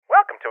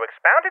to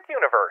Expounded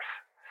Universe,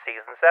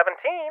 Season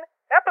 17,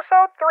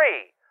 Episode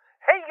 3.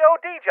 Hey Yo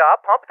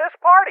Dja, Pump This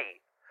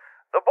Party.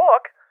 The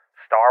book,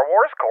 Star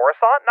Wars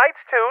Coruscant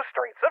Nights 2,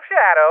 Streets of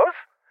Shadows,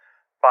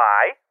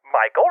 by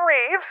Michael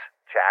Reeves,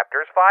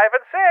 Chapters 5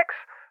 and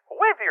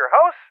 6, with your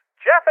hosts,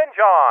 Jeff and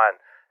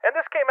John. And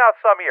this came out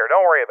some year,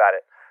 don't worry about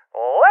it.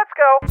 Let's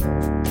go!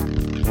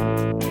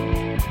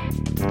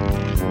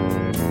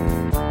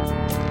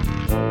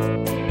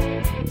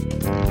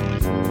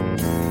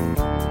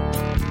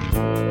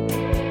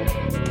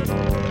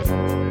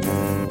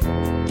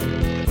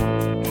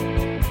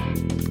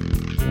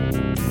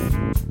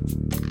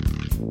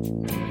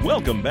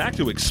 Welcome back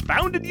to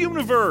Expounded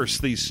Universe,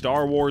 the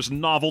Star Wars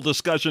novel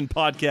discussion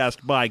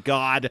podcast by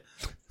God.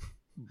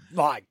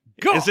 My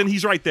God. As in,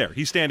 he's right there.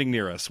 He's standing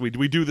near us. We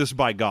do this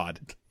by God.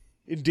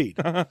 Indeed.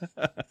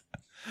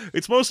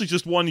 It's mostly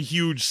just one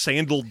huge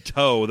sandaled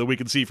toe that we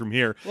can see from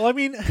here. Well, I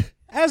mean,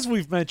 as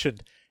we've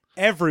mentioned,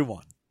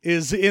 everyone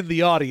is in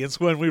the audience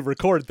when we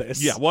record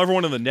this. Yeah, well,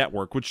 everyone in the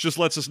network, which just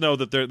lets us know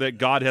that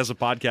God has a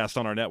podcast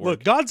on our network.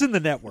 Look, God's in the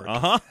network.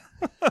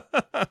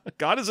 Uh-huh.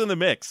 God is in the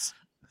mix.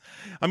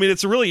 I mean,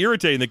 it's really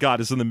irritating that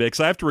God is in the mix.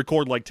 I have to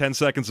record like 10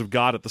 seconds of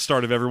God at the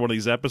start of every one of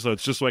these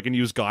episodes just so I can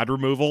use God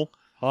removal.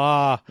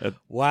 Wow.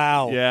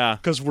 Yeah.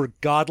 Because we're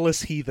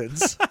godless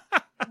heathens.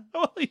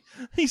 Well,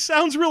 he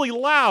sounds really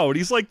loud.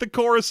 He's like the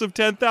chorus of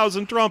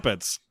 10,000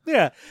 trumpets.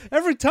 Yeah.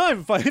 Every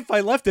time, if I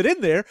left it in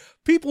there,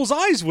 people's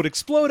eyes would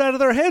explode out of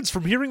their heads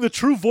from hearing the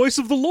true voice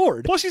of the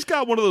Lord. Plus, he's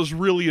got one of those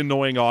really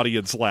annoying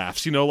audience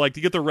laughs, you know, like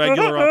to get the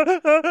regular...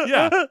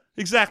 Yeah,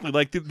 exactly.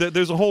 Like,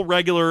 there's a whole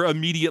regular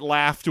immediate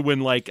laugh to when,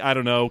 like, I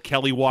don't know,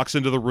 Kelly walks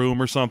into the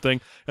room or something,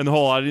 and the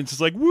whole audience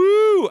is like,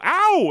 woo,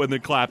 ow, and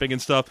then clapping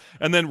and stuff.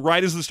 And then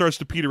right as it starts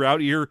to peter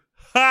out, you hear,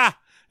 ha!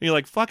 And you're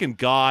like, fucking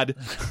God.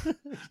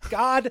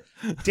 God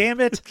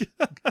damn it.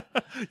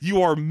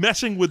 You are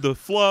messing with the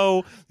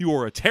flow. You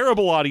are a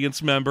terrible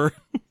audience member.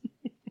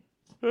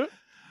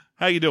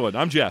 How you doing?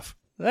 I'm Jeff.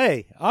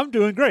 Hey, I'm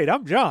doing great.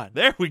 I'm John.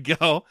 There we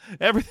go.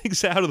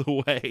 Everything's out of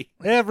the way.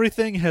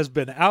 Everything has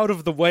been out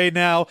of the way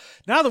now.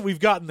 Now that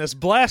we've gotten this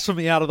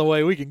blasphemy out of the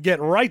way, we can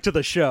get right to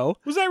the show.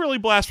 Was that really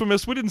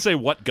blasphemous? We didn't say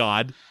what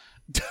God.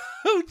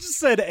 Who just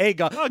said a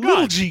God? Oh, God.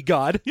 Little G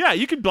God. Yeah,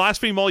 you can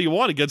blaspheme all you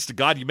want against a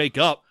God you make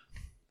up.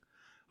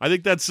 I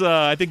think that's,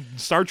 I think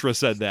Sartre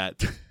said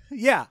that.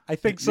 Yeah, I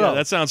think so. Yeah,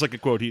 that sounds like a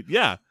quote.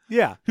 Yeah. Who's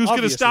going to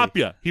obviously. stop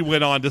you? He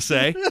went on to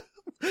say.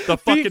 The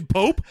fucking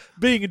Pope?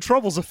 Being in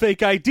trouble's a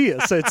fake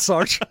idea, said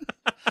Sartre.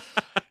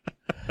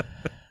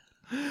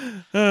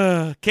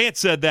 Kant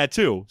said that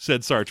too,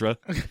 said Sartre.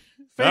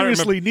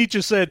 Famously,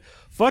 Nietzsche said,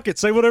 fuck it,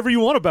 say whatever you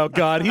want about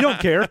God. He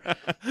don't care.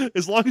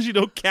 As long as you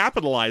don't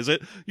capitalize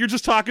it, you're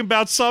just talking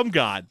about some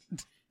God.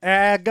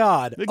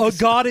 God. A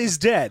God is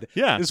dead,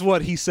 Yeah. is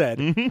what he said.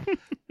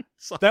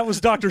 That was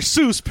Dr.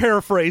 Seuss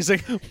paraphrasing.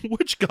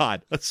 Which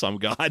God? Some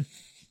God.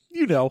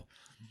 You know.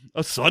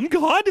 A sun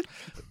god?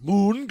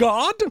 Moon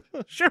God?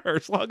 Sure,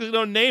 as long as you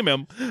don't name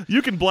him,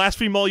 you can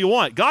blaspheme all you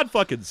want. God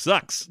fucking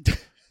sucks.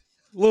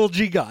 Little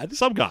G God.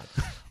 Some God.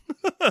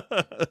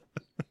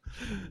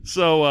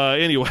 So,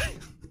 anyway,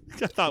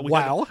 I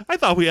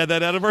thought we had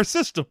that out of our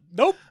system.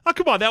 Nope. Oh,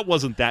 come on, that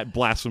wasn't that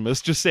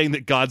blasphemous. Just saying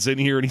that God's in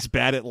here and he's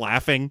bad at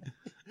laughing.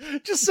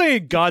 Just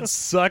saying God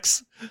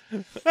sucks.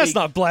 That's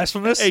not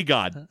blasphemous. Hey,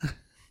 God.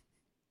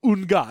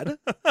 Un God.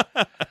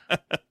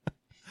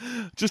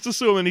 Just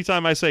assume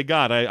anytime I say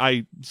God,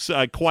 I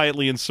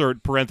quietly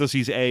insert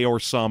parentheses a or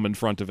some in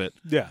front of it.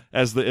 Yeah.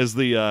 As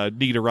the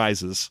need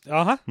arises.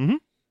 Uh-huh. Mm-hmm.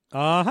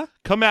 Uh-huh.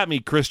 Come at me,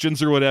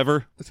 Christians or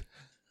whatever.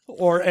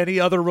 Or any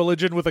other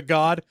religion with a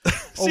God.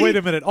 See? Oh, wait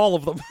a minute. All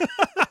of them.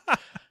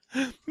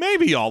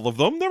 Maybe all of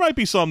them. There might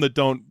be some that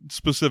don't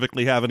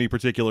specifically have any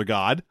particular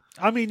God.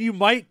 I mean, you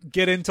might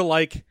get into,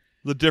 like...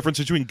 The difference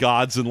between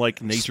gods and,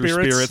 like, nature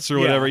spirits or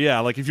Yeah. whatever. Yeah,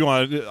 like if you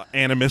want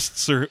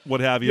animists or what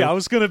have you. Yeah, I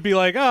was going to be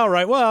like, all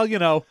right, well, you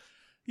know,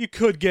 you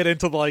could get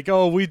into, like,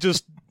 oh, we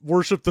just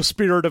worship the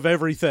spirit of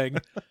everything.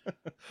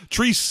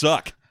 Trees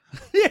suck.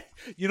 Yeah.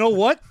 You know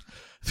what?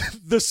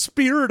 The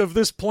spirit of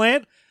this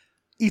plant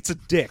eats a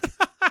dick.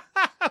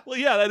 Well,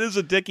 yeah, that is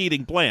a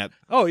dick-eating plant.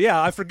 Oh,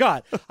 yeah, I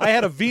forgot. I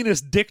had a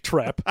Venus dick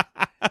trap.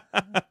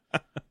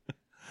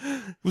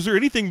 Was there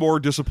anything more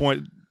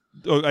disappointing?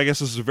 Oh, I guess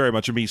this is very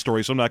much a me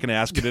story, so I'm not going to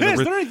ask it. Is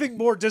there anything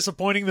more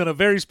disappointing than a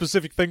very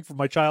specific thing from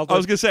my childhood? I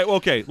was going to say, well,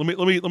 okay, let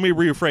me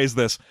rephrase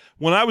this.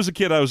 When I was a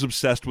kid, I was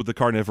obsessed with the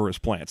carnivorous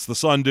plants, the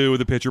sundew,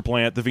 the pitcher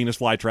plant, the Venus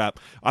flytrap.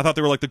 I thought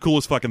they were like the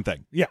coolest fucking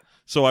thing. Yeah.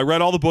 So I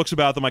read all the books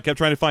about them. I kept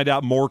trying to find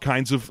out more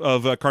kinds of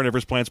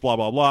carnivorous plants, blah,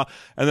 blah, blah.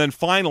 And then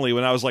finally,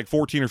 when I was like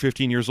 14 or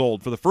 15 years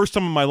old, for the first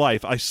time in my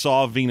life, I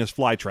saw Venus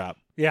flytrap.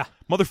 Yeah.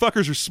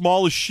 Motherfuckers are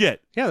small as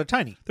shit. Yeah, they're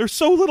tiny. They're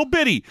so little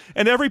bitty.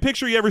 And every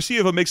picture you ever see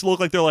of them makes it look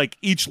like they're like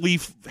each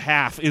leaf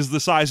half is the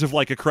size of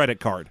like a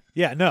credit card.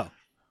 Yeah, no.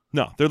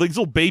 No, they're like these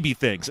little baby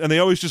things, and they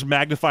always just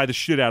magnify the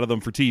shit out of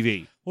them for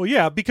TV. Well,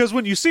 yeah, because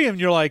when you see them,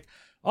 you're like,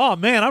 oh,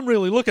 man, I'm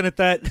really looking at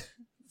that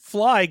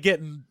fly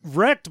getting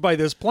wrecked by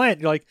this plant.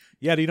 You're like,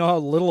 yeah, do you know how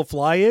little a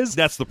fly is?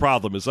 That's the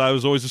problem, is I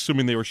was always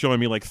assuming they were showing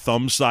me like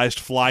thumb-sized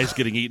flies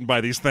getting eaten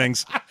by these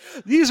things.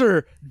 These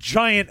are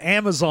giant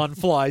Amazon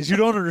flies. You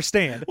don't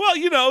understand. Well,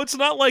 it's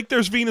not like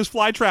there's Venus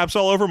flytraps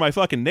all over my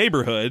fucking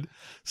neighborhood.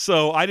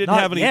 So I didn't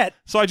Not have any. yet.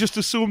 So I just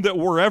assumed that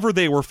wherever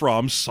they were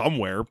from,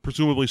 somewhere,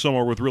 presumably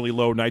somewhere with really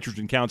low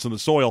nitrogen counts in the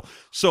soil,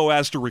 so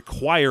as to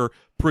require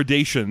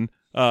predation,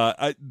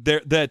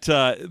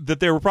 that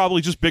there were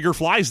probably just bigger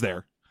flies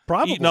there.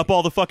 Probably. Eating up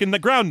all the fucking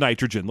ground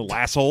nitrogen, the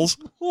assholes.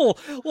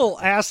 Little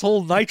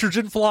asshole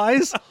nitrogen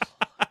flies.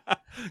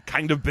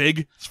 Kind of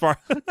big as far.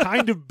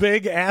 Kind of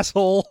big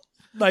asshole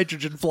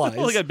nitrogen flies.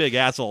 Well, they got big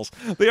assholes.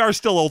 They are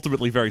still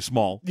ultimately very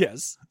small.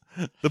 Yes.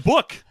 The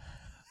book.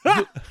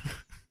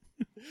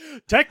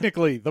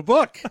 Technically, the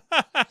book.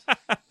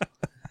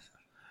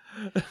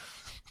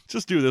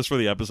 Just do this for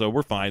the episode.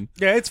 We're fine.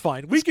 Yeah, it's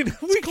fine. We can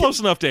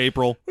Close enough to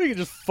April. we can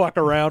just fuck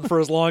around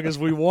for as long as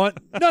we want.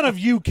 None of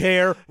you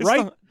care,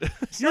 right?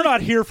 You're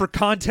not here for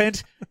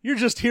content. You're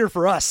just here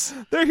for us.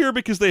 They're here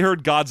because they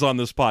heard God's on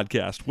this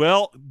podcast.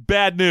 Well,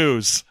 bad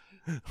news.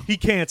 He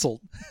canceled.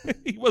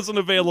 He wasn't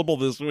available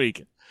this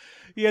week.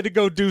 He had to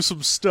go do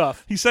some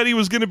stuff. He said he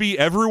was going to be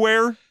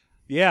everywhere.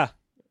 Yeah.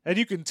 And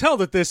you can tell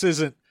that this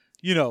isn't,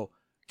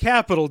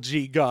 capital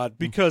G God,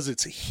 because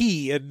it's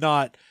he and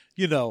not,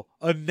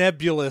 a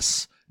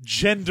nebulous,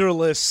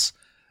 genderless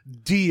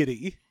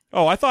deity.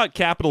 Oh, I thought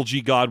capital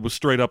G God was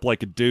straight up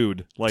like a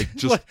dude. Like,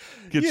 just,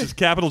 just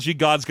capital G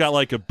God's got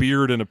like a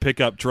beard and a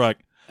pickup truck.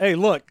 Hey,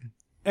 look,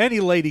 any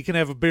lady can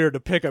have a beard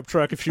and a pickup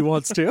truck if she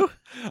wants to.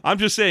 I'm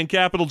just saying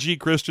capital G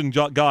Christian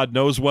God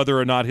knows whether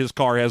or not his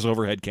car has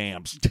overhead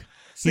cams.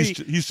 See,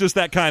 He's just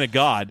that kind of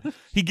God.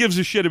 He gives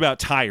a shit about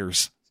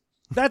tires.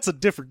 that's a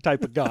different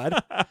type of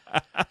God.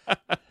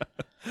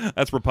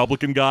 That's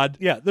Republican God.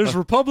 Yeah, there's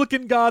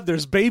Republican God,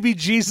 there's baby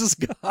Jesus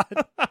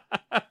God.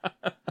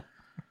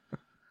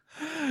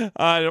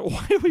 Why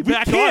are we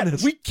back on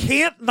this? We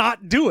can't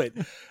not do it.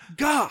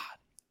 God.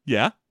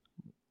 Yeah.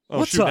 Oh,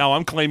 What's shoot, up? now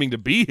I'm claiming to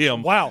be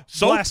him. Wow,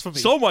 So, blasphemy.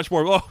 so much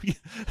more. Oh, yeah.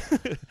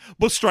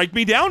 Well, strike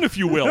me down, if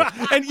you will.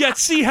 And yet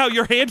see how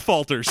your hand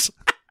falters.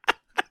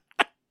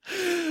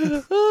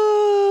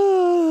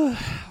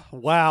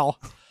 Wow.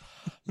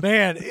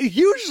 Man,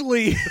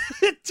 usually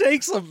it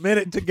takes a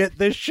minute to get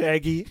this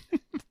shaggy.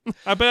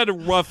 I've had a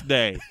rough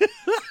day.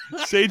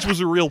 Sage was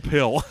a real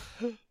pill.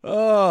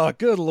 Oh,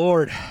 good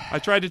Lord. I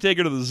tried to take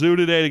her to the zoo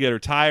today to get her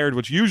tired,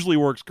 which usually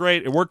works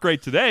great. It worked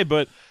great today,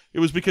 but it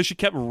was because she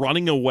kept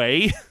running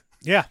away.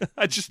 Yeah.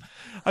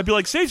 I'd be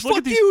like, Sage, look Fuck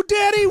at these. you,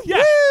 Daddy.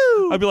 Yeah.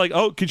 Woo! I'd be like,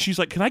 oh, she's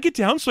like, can I get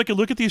down so I can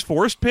look at these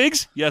forest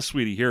pigs? Yes,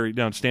 sweetie. Here,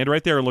 down. Stand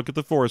right there and look at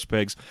the forest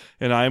pigs.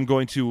 And I am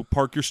going to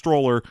park your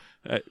stroller.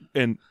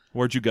 And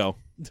where'd you go?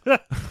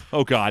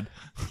 Oh, God.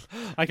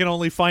 I can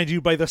only find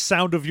you by the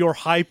sound of your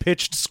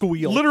high-pitched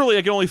squeal. Literally,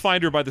 I can only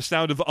find her by the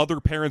sound of other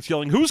parents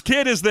yelling, whose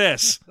kid is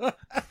this?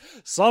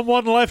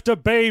 Someone left a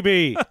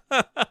baby.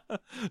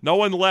 No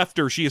one left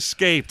her. She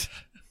escaped.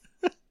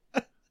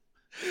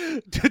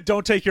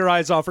 Don't take your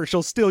eyes off her.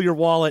 She'll steal your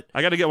wallet.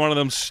 I got to get one of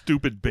them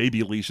stupid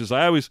baby leashes.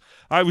 I always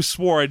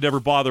swore I'd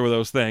never bother with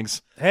those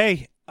things.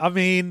 Hey, I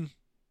mean,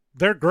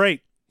 they're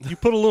great. You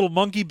put a little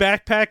monkey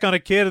backpack on a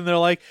kid and they're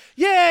like,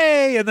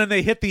 yay! And then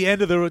they hit the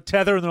end of the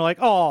tether and they're like,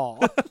 oh.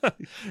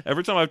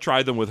 Every time I've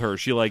tried them with her,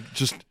 she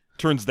just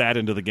turns that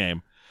into the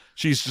game.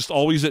 She's just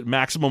always at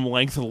maximum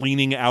length,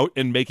 leaning out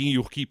and making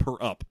you keep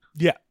her up.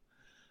 Yeah.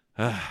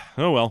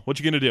 Oh, well, what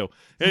you going to do?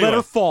 Let Anyway,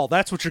 her fall.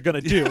 That's what you're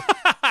going to do.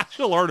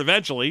 she'll learn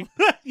eventually.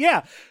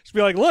 Yeah. She'll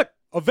be like, look,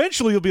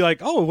 eventually you'll be like,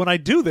 oh, when I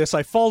do this,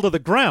 I fall to the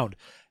ground.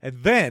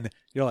 And then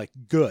you're like,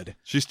 good.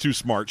 She's too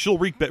smart. She'll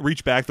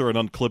reach back there and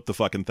unclip the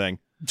fucking thing.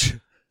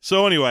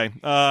 So anyway,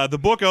 the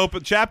book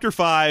open. Chapter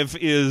 5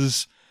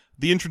 is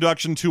the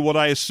introduction to what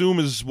I assume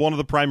is one of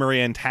the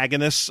primary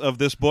antagonists of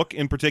this book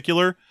in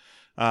particular,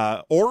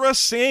 Aura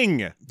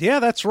Singh. Yeah,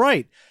 that's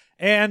right.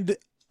 And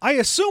I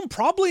assume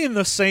probably in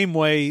the same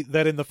way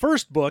that in the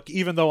first book,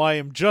 even though I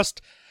am just,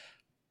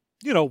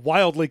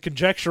 wildly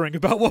conjecturing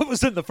about what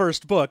was in the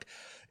first book,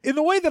 in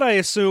the way that I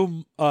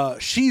assume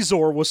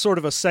Shizor was sort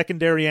of a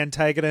secondary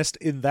antagonist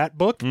in that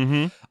book,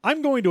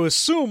 I'm going to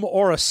assume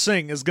Aura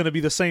Singh is going to be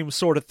the same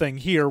sort of thing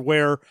here,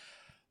 where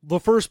the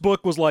first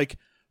book was like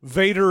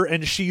Vader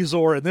and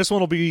Shizor, and this one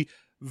will be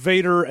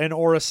Vader and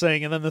Aura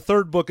Singh, and then the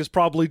third book is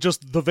probably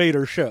just the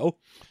Vader show.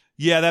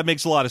 Yeah, that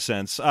makes a lot of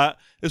sense,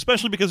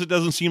 especially because it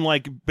doesn't seem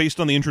like, based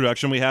on the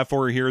introduction we have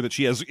for her here, that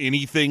she has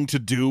anything to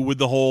do with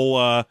the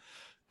whole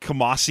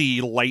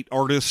Kamasi light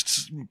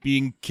artists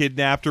being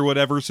kidnapped or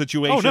whatever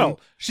situation. Oh, no.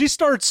 She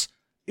starts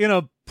in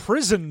a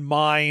prison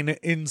mine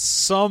in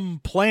some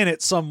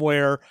planet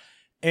somewhere,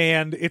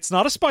 and it's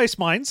not a spice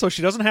mine, so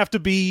she doesn't have to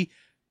be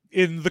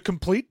in the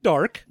complete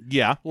dark.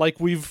 Yeah. Like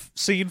we've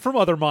seen from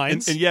other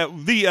mines. And yeah,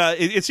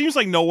 it seems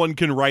like no one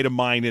can write a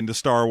mine into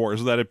Star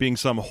Wars without it being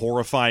some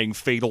horrifying,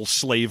 fatal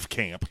slave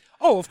camp.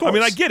 Oh, of course. I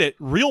mean, I get it.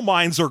 Real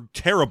mines are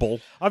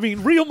terrible. I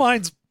mean, real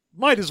mines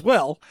might as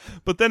well.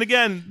 But then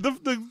again,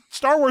 the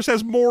Star Wars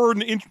has more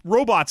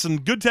robots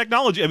and good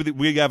technology. I mean,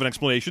 we have an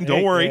explanation,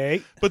 don't worry.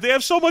 Hey. But they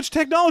have so much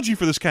technology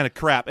for this kind of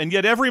crap, and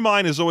yet every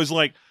mine is always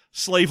like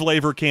slave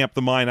labor camp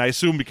the mine, I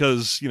assume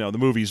because, the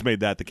movies made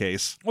that the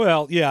case.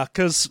 Well, yeah,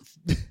 because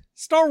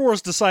Star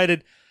Wars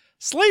decided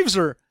slaves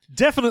are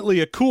definitely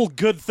a cool,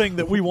 good thing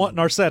that we want in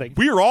our setting.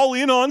 We're all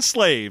in on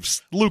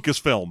slaves,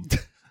 Lucasfilm.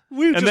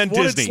 We And just then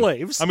wanted Disney.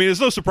 slaves. I mean,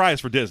 it's no surprise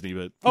for Disney,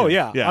 but... Oh,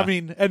 yeah. I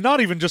mean, and not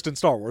even just in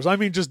Star Wars. I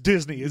mean, just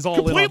Disney is all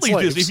completely in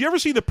on slaves. Disney. Have you ever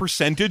seen the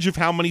percentage of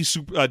how many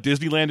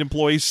Disneyland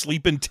employees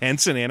sleep in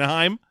tents in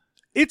Anaheim?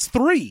 It's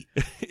 3.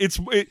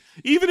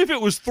 Even if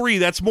it was 3,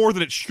 that's more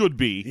than it should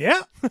be.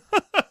 Yeah.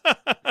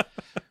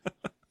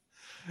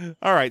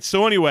 All right.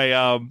 So anyway,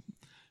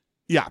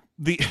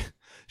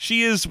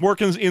 she is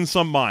working in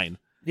some mine.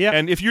 Yeah.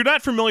 And if you're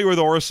not familiar with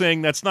Aura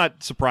Singh, that's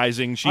not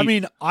surprising. I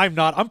mean, I'm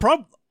not.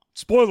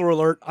 Spoiler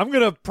alert, I'm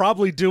going to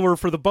probably do her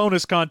for the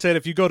bonus content.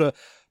 If you go to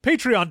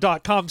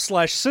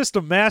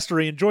patreon.com/System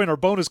Mastery and join our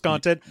bonus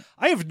content,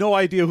 I have no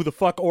idea who the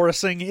fuck Aura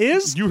Singh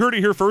is. You heard it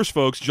here first,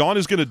 folks. John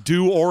is going to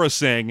do Aura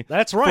Singh.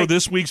 That's right. For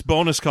this week's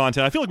bonus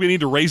content. I feel like we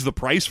need to raise the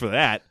price for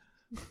that.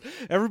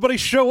 Everybody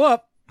show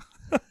up.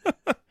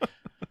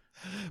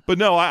 But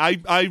no, I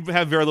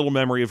have very little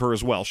memory of her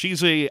as well.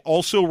 She's a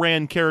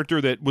also-ran character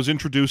that was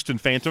introduced in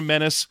Phantom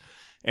Menace,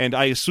 and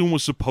I assume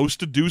was supposed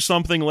to do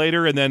something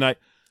later, and then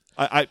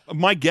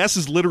my guess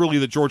is literally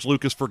that George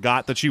Lucas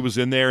forgot that she was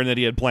in there and that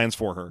he had plans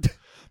for her.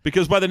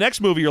 Because by the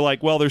next movie, you're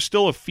like, well, there's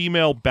still a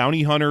female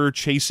bounty hunter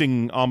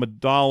chasing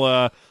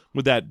Amidala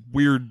with that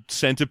weird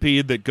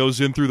centipede that goes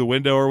in through the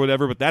window or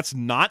whatever, but that's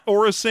not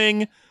Aura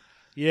Singh.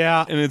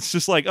 Yeah. And it's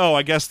just like, oh,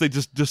 I guess they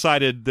just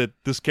decided that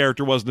this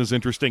character wasn't as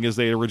interesting as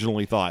they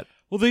originally thought.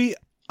 Well, the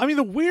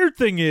weird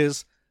thing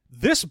is,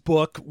 this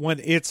book, when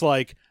it's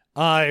like,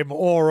 I'm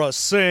Aura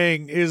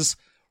Singh, is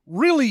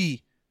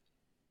really,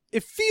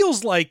 it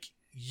feels like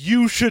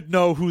you should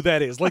know who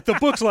that is. Like, the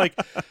book's like,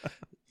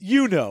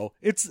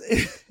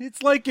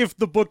 it's like if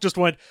the book just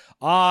went,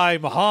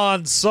 I'm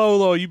Han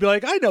Solo, you'd be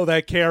like, I know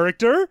that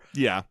character.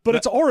 Yeah. But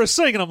it's Aura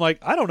Singh, and I'm like,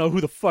 I don't know who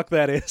the fuck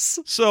that is.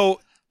 So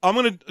I'm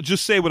going to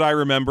just say what I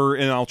remember,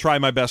 and I'll try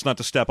my best not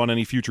to step on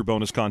any future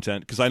bonus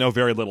content, because I know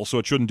very little, so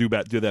it shouldn't do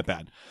that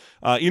bad.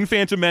 In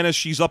Phantom Menace,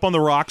 she's up on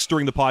the rocks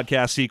during the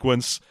podcast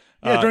sequence.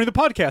 Yeah, during the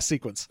podcast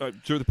sequence.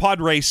 During the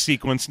pod race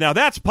sequence. Now,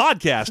 that's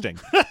podcasting.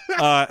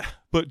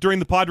 But during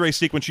the pod race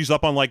sequence, she's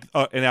up on, like,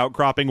 an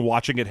outcropping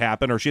watching it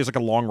happen, or she has, like, a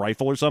long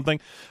rifle or something.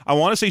 I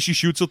want to say she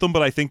shoots at them,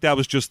 but I think that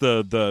was just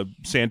the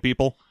sand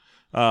people.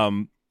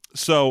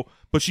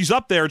 But she's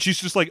up there and she's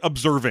just like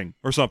observing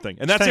or something,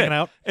 and that's it.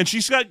 Out. And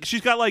she's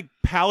got like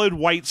pallid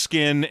white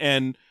skin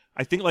and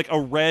I think like a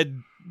red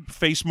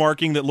face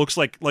marking that looks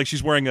like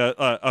she's wearing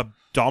a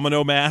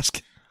domino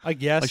mask. I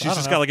guess Like she's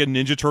just got like a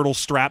Ninja Turtle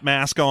strap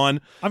mask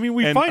on. I mean,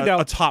 we and find out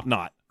a top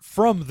knot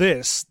from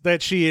this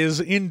that she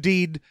is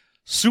indeed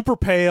super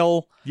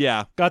pale.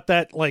 Yeah, got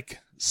that like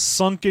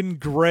sunken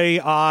gray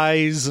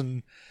eyes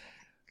and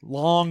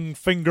long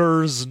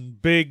fingers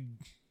and big.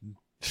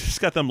 She's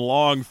got them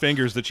long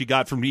fingers that she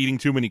got from eating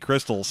too many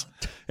crystals.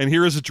 And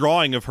here is a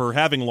drawing of her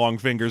having long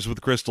fingers with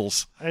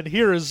crystals. And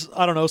here is,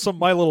 I don't know, some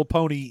My Little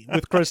Pony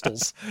with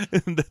crystals.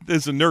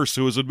 There's a nurse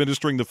who is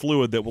administering the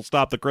fluid that will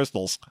stop the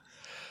crystals.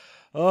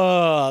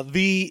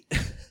 The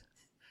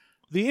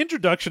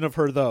introduction of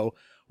her, though,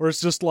 where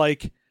it's just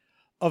like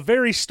a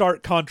very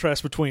stark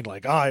contrast between,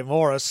 like, I'm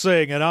Aura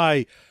Singh and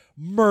I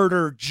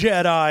murder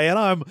Jedi and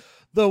I'm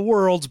the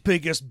world's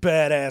biggest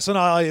badass, and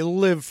I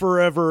live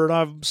forever, and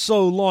I'm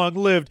so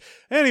long-lived.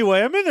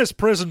 Anyway, I'm in this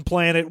prison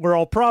planet where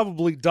I'll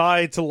probably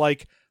die to,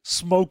 like,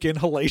 smoke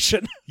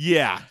inhalation.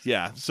 Yeah.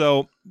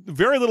 So,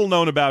 very little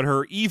known about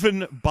her,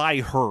 even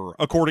by her,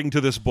 according to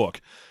this book.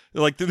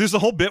 Like, there's a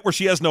whole bit where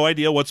she has no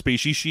idea what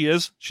species she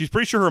is. She's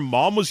pretty sure her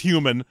mom was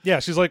human. Yeah,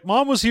 she's like,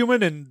 Mom was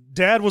human and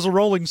Dad was a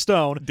Rolling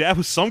Stone. Dad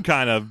was some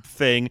kind of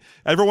thing.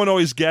 Everyone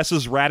always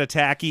guesses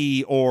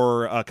Ratataki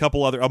or a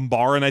couple other...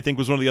 Umbaran, I think,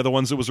 was one of the other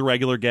ones that was a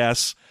regular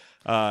guess.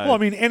 Well, I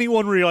mean,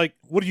 anyone where you're like,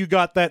 what do you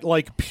got, that,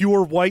 like,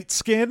 pure white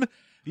skin?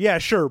 Yeah,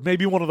 sure,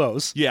 maybe one of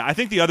those. Yeah, I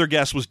think the other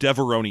guess was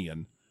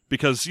Deveronian.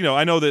 Because,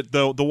 I know that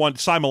the one,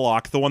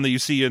 Simulok, the one that you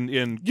see in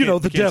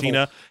the Cantina,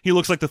 devil. He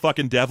looks like the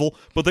fucking devil,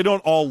 but they don't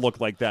all look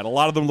like that. A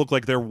lot of them look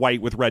like they're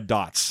white with red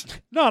dots.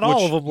 Not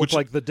all of them look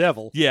like the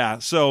devil. Yeah,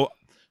 so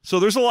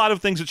there's a lot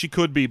of things that she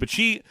could be, but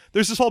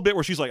there's this whole bit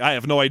where she's like, I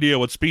have no idea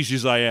what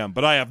species I am,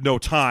 but I have no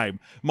time.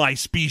 My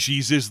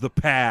species is the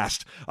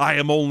past. I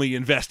am only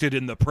invested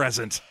in the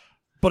present.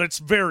 But it's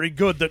very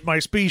good that my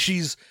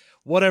species,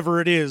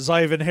 whatever it is,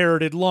 I've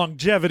inherited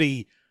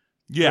longevity.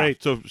 Yeah,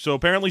 Right. So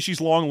apparently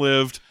she's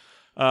long-lived.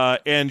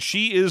 And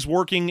she is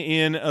working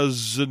in a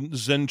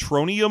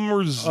Zentronium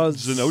or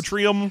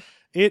Xenotrium.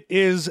 It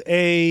is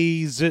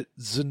a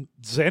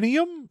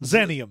Zenium?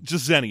 Zenium.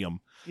 Just Zenium.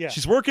 Yeah.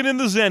 She's working in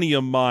the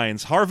Zenium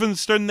mines,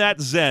 harvesting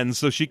that Zen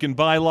so she can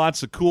buy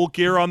lots of cool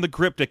gear on the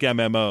Cryptic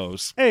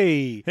MMOs.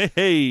 Hey.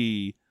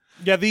 Hey.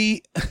 Yeah,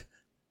 the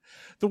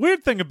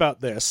weird thing about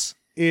this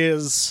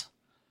is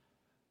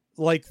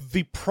like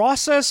the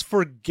process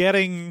for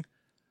getting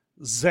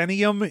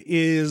Zenium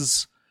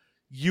is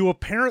you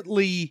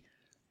apparently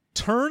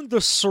turn the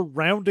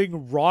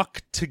surrounding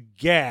rock to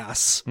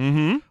gas,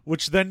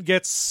 which then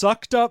gets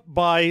sucked up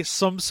by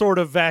some sort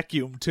of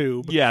vacuum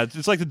tube. Yeah,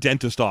 it's like the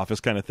dentist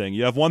office kind of thing.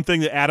 You have one thing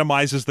that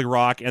atomizes the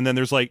rock, and then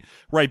there's like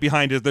right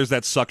behind it, there's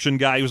that suction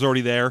guy who's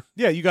already there.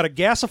 Yeah, you got a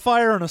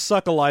gasifier and a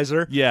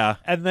suckalizer. Yeah.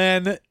 And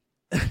then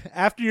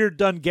after you're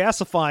done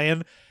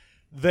gasifying,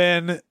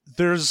 then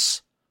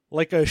there's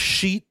like a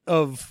sheet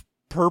of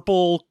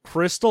purple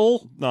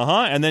crystal.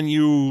 And then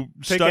you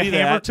Take study a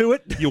hammer that, to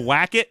it. you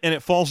whack it, and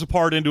it falls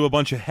apart into a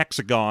bunch of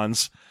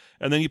hexagons.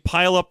 And then you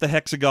pile up the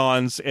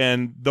hexagons,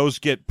 and those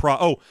get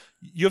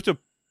you have to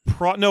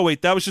no,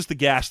 wait, that was just the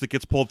gas that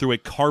gets pulled through a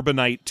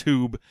carbonite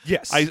tube.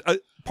 Yes.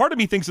 Part of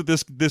me thinks that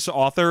this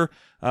author,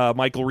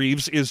 Michael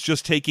Reeves, is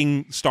just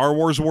taking Star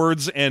Wars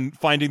words and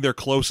finding their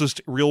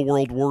closest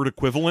real-world word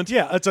equivalent.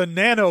 Yeah, it's a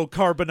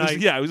nanocarbonite.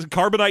 Yeah, it was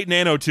carbonite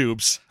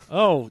nanotubes.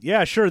 Oh,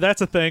 yeah, sure,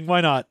 that's a thing.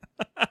 Why not?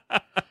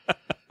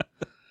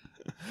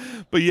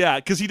 But yeah,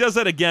 because he does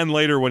that again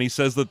later when he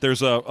says that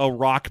there's a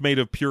rock made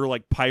of pure,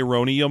 like,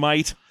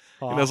 pyroniumite.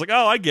 And I was like,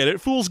 oh, I get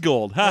it. Fool's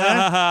gold. Ha, ha,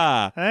 ha,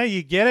 ha. Hey,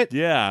 you get it?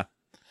 Yeah.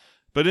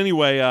 But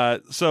anyway,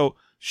 so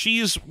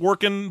she's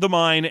working the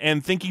mine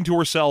and thinking to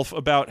herself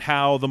about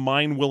how the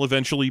mine will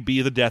eventually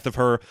be the death of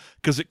her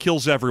because it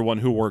kills everyone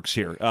who works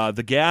here.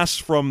 The gas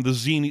from the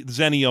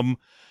Zenium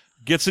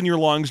gets in your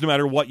lungs no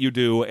matter what you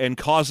do and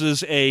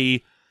causes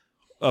a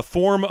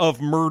form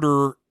of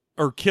murder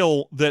or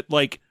kill that,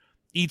 like,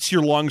 eats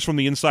your lungs from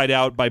the inside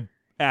out by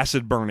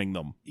acid burning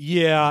them.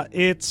 Yeah,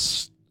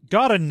 it's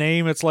got a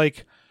name. It's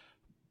like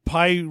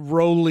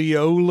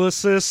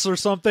pyrolysis or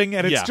something,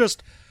 and it's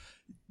just...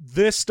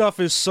 This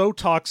stuff is so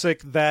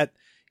toxic that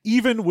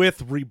even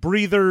with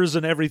rebreathers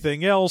and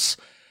everything else,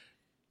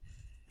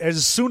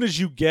 as soon as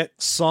you get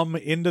some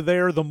into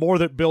there, the more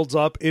that builds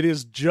up, it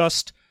is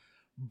just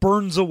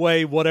burns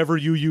away whatever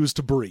you use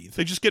to breathe.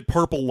 They just get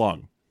purple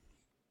lung.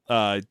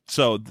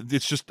 So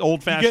it's just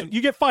old-fashioned. You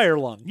get fire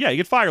lung. Yeah, you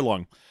get fire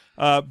lung.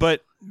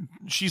 But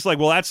she's like,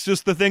 well, that's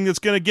just the thing that's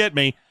going to get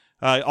me.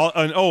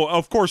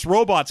 Of course,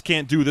 robots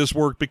can't do this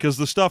work because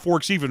the stuff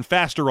works even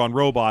faster on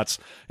robots.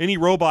 Any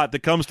robot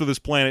that comes to this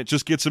planet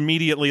just gets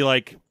immediately,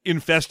 like,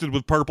 infested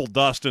with purple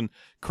dust and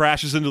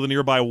crashes into the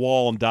nearby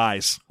wall and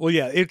dies. Well,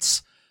 yeah,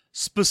 it's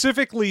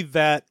specifically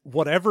that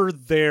whatever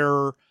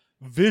their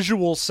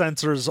visual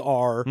sensors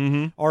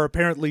are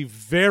apparently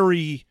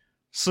very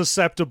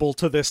susceptible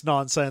to this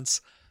nonsense,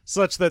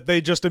 such that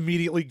they just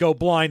immediately go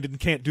blind and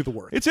can't do the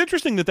work. It's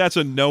interesting that that's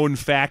a known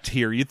fact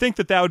here. You'd think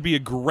that that would be a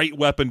great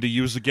weapon to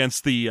use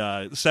against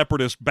the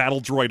separatist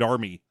battle droid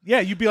army. Yeah,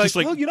 you'd be like, Just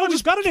well,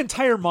 we've got an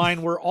entire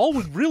mine where all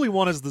we really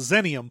want is the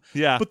Zenium.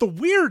 Yeah. But the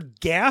weird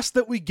gas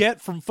that we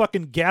get from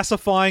fucking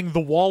gasifying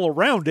the wall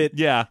around it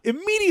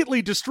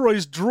immediately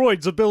destroys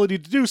droids' ability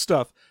to do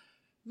stuff.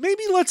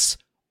 Maybe let's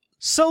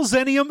sell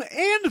Zenium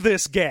and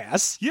this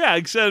gas. Yeah,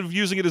 instead of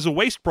using it as a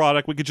waste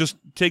product, we could just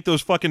take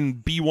those fucking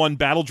B-1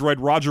 battle droid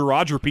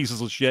Roger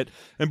pieces of shit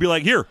and be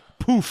like, here,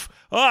 poof.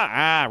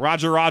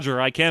 Roger,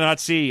 I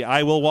cannot see.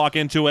 I will walk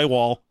into a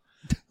wall.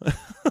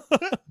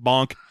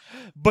 Bonk.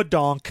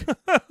 Badonk.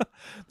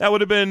 That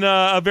would have been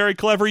a very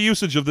clever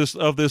usage of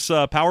this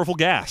powerful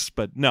gas,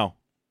 but no.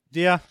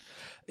 Yeah.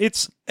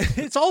 It's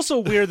also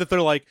weird that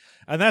they're like,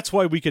 and that's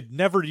why we could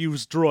never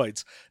use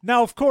droids.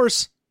 Now, of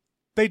course,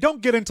 they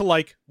don't get into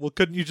like, well,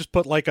 couldn't you just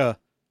put like a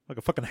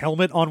fucking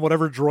helmet on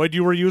whatever droid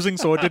you were using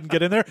so it didn't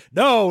get in there?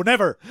 No,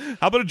 never.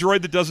 How about a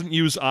droid that doesn't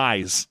use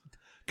eyes?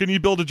 Can you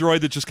build a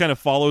droid that just kind of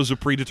follows a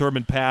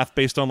predetermined path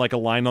based on like a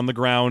line on the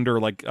ground or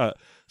like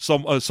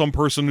some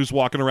person who's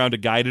walking around to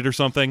guide it or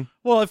something?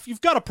 Well, if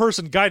you've got a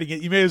person guiding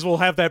it, you may as well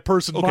have that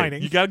person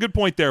mining. You got a good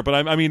point there,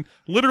 but I mean,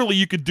 literally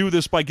you could do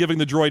this by giving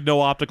the droid no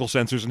optical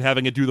sensors and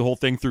having it do the whole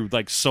thing through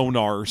like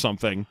sonar or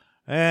something.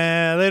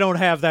 They don't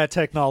have that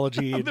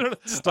technology in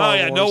Star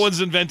Wars. No one's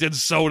invented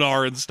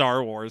sonar in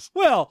Star Wars.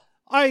 Well,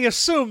 I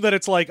assume that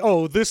it's like,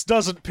 oh, this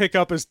doesn't pick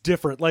up as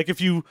different. Like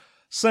if you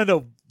send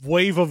a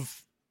wave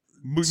of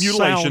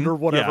mutilation sound or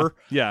whatever,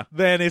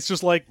 then it's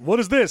just like, what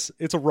is this?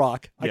 It's a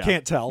rock. I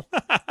can't tell.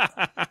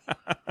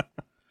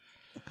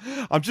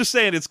 I'm just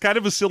saying it's kind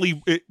of a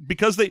silly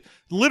because they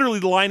literally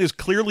the line is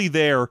clearly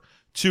there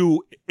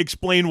to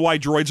explain why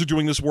droids are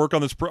doing this work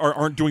on this or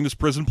aren't doing this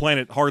prison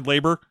planet hard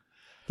labor.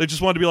 They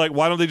just wanted to be like,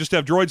 why don't they just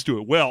have droids do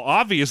it? Well,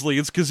 obviously,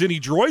 it's because any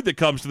droid that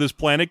comes to this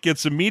planet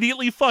gets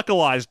immediately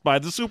fuckalized by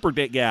the super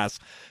gas.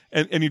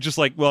 And you're just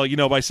like, well,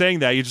 by saying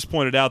that, you just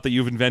pointed out that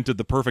you've invented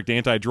the perfect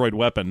anti-droid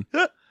weapon.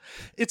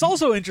 It's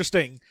also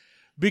interesting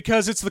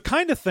because it's the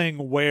kind of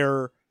thing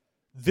where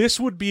this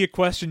would be a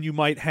question you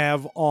might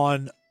have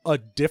on a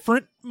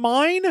different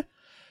mine.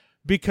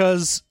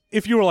 Because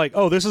if you were like,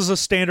 oh, this is a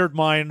standard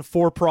mine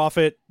for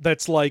profit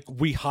that's like,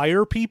 we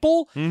hire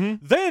people,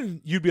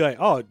 then you'd be like,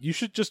 oh, you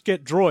should just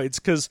get droids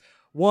because,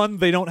 one,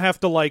 they don't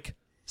have to like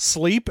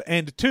sleep,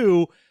 and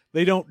two,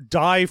 they don't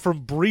die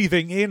from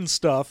breathing in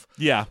stuff.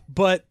 Yeah.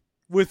 But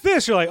with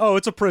this, you're like, oh,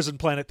 it's a prison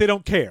planet. They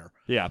don't care.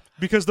 Yeah.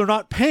 Because they're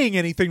not paying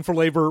anything for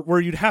labor where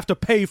you'd have to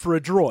pay for a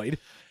droid.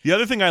 The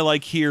other thing I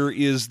like here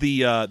is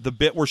the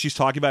bit where she's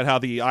talking about how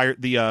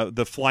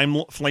the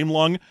flame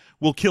lung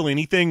will kill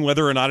anything,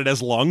 whether or not it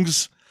has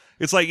lungs.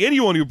 It's like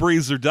anyone who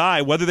breathes or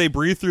die, whether they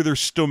breathe through their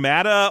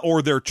stomata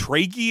or their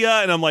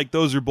trachea, and I'm like,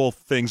 those are both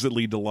things that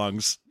lead to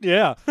lungs.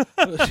 Yeah.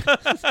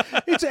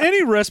 It's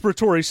any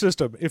respiratory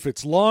system. If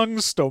it's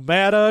lungs,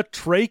 stomata,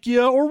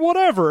 trachea, or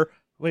whatever.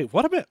 Wait,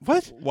 what a minute.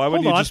 What? Why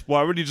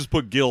would you just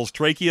put gills?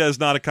 Trachea is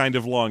not a kind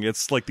of lung.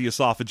 It's like the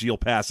esophageal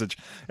passage,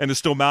 and the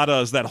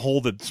stomata is that hole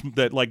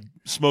that like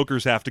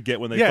smokers have to get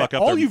when they fuck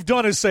up. All you've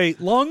done is say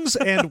lungs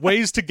and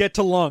ways to get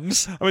to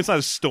lungs. I mean, it's not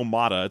a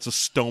stomata; it's a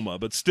stoma,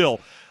 but still,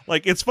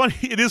 like, it's funny.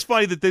 It is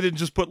funny that they didn't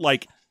just put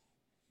like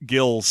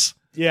gills,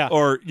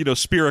 or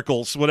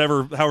spiracles,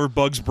 however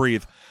bugs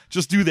breathe.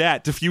 Just do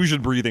that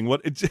diffusion breathing.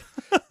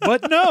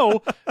 But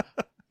no.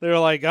 They're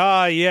like,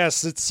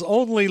 yes, it's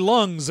only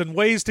lungs and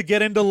ways to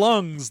get into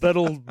lungs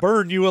that'll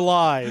burn you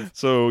alive.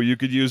 So you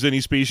could use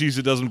any species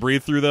that doesn't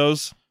breathe through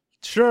those?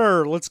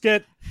 Sure, let's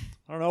get,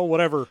 I don't know,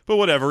 whatever. But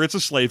whatever, it's a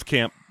slave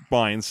camp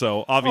mine,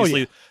 so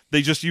obviously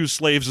they just use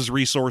slaves as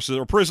resources,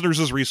 or prisoners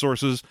as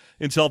resources,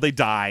 until they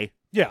die.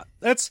 Yeah,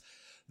 that's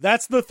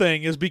the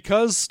thing, is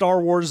because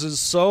Star Wars is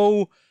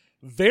so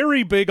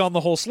very big on the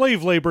whole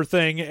slave labor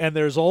thing, and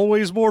there's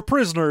always more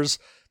prisoners,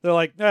 they're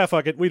like,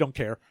 fuck it, we don't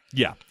care.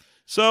 Yeah.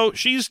 So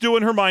she's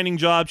doing her mining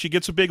job. She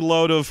gets a big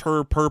load of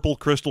her purple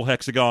crystal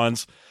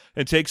hexagons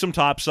and takes them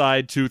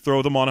topside to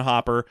throw them on a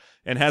hopper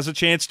and has a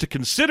chance to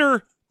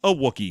consider a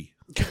Wookiee.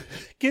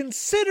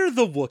 Consider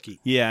the Wookiee.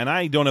 Yeah, and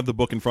I don't have the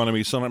book in front of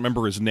me, so I don't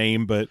remember his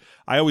name, but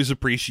I always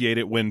appreciate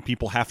it when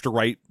people have to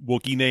write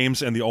Wookiee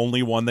names and the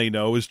only one they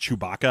know is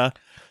Chewbacca,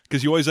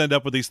 because you always end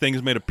up with these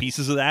things made of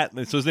pieces of that.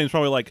 So his name's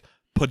probably like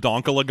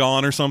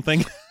Podonkalagon or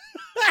something.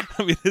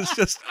 I mean, it's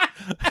just,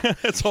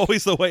 it's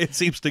always the way it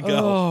seems to go.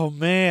 Oh,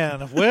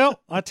 man.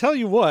 Well, I tell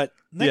you what,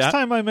 next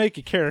time I make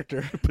a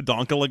character,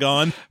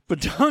 Podonkalagon.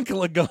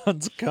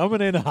 Podonkalagon's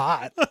coming in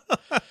hot.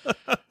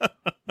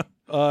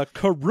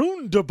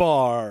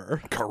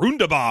 Karundabar.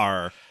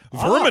 Karundabar.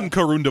 Vermin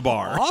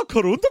Karundabar.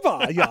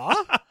 Karundabar, yeah.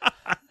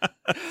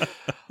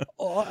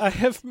 I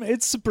have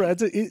made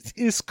spread. It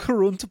is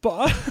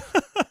Karundabar.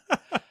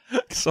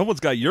 Someone's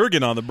got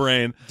Jurgen on the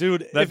brain.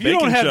 Dude, that if you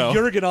don't have show.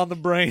 Jurgen on the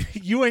brain,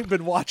 you ain't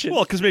been watching.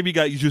 Well, because maybe you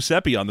got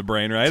Giuseppe on the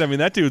brain, right? I mean,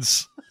 that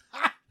dude's...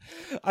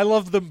 I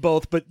love them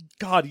both, but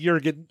God,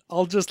 Jurgen,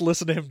 I'll just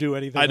listen to him do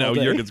anything. I know,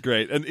 Jurgen's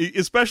great. And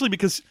especially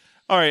because,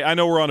 all right, I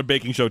know we're on a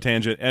baking show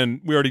tangent,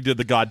 and we already did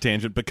the God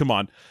tangent, but come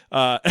on.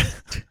 One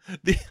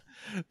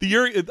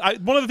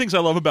of the things I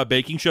love about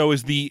baking show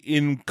is the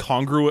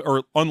incongruent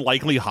or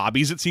unlikely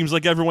hobbies it seems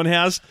like everyone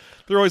has.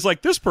 They're always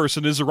like, this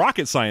person is a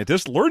rocket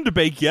scientist, learned to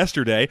bake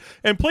yesterday,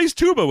 and plays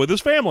tuba with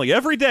his family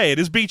every day at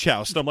his beach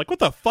house. And I'm like, what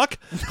the fuck?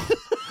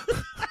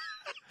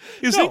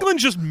 Is England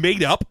just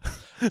made up?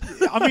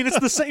 I mean, it's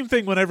the same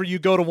thing whenever you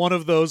go to one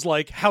of those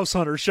like house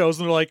hunter shows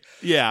and they're like,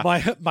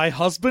 my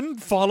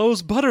husband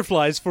follows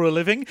butterflies for a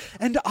living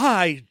and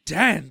I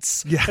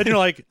dance. Yeah. And you're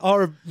like,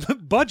 our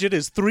budget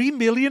is $3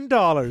 million.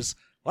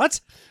 What?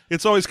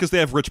 It's always because they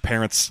have rich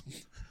parents.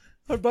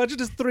 Our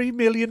budget is $3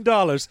 million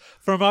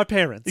from our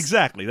parents.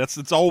 Exactly.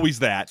 It's always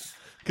that.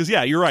 Because,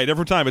 yeah, you're right.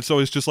 Every time it's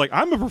always just like,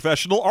 I'm a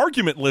professional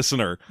argument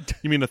listener.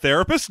 You mean a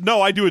therapist?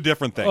 No, I do a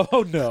different thing.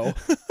 Oh, no.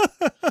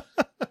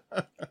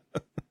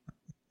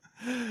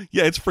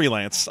 Yeah, it's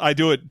freelance. I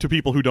do it to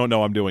people who don't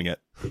know I'm doing it.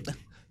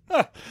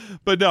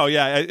 But no,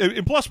 yeah.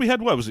 And plus, we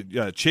had, what was it?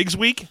 Chigs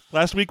Week?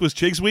 Last week was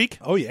Chigs Week?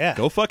 Oh, yeah.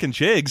 Go fucking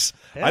Chigs.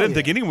 Hell I didn't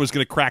think anyone was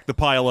going to crack the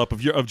pile up of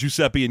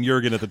Giuseppe and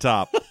Jurgen at the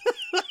top.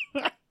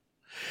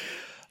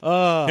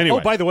 Anyway.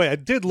 Oh, by the way, I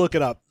did look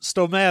it up.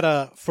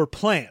 Stomata for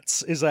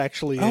plants is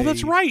actually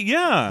that's right,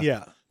 yeah.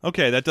 Yeah.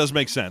 Okay, that does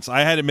make sense.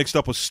 I had it mixed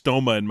up with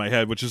stoma in my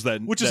head, which is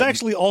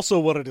actually also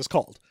what it is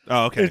called.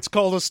 Oh, okay. It's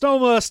called a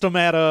stoma,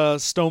 stomata,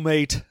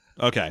 stomate.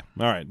 Okay,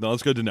 all right. No,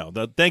 that's good to know.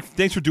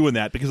 Thanks for doing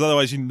that, because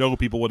otherwise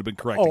people would have been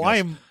correcting us. I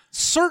am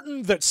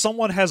certain that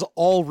someone has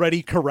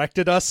already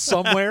corrected us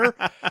somewhere,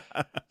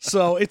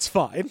 so it's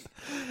fine.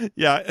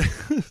 Yeah.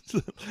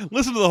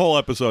 Listen to the whole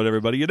episode,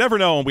 everybody. You never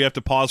know when we have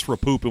to pause for a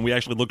poop and we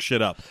actually look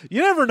shit up.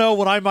 You never know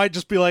when I might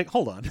just be like,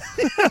 hold on.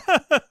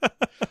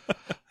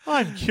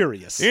 I'm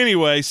curious.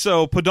 Anyway,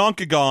 so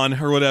Podonkagon,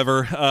 or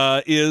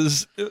whatever,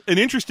 is an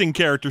interesting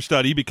character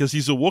study because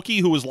he's a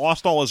Wookiee who has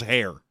lost all his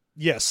hair.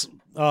 Yes.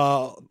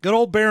 Good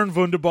old Baron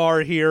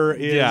Wunderbar here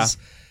is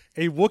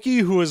a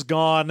Wookiee who has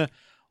gone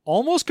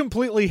almost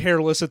completely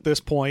hairless at this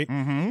point,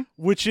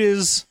 which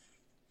is...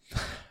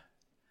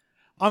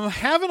 I'm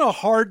having a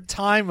hard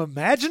time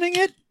imagining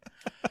it.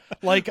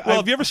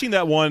 Have you ever seen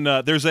that one?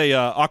 There's a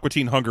Aqua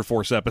Teen Hunger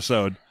Force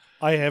episode.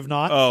 I have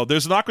not. Oh,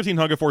 there's an Aqua Teen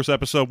Hunger Force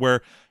episode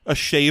where a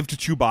shaved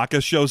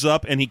Chewbacca shows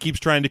up and he keeps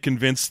trying to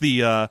convince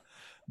the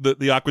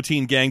Aqua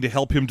Teen gang to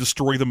help him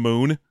destroy the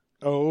moon.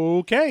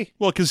 Okay.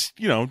 Well, because,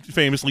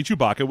 famously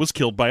Chewbacca was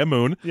killed by a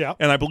moon. Yeah.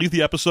 And I believe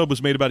the episode was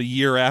made about a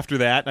year after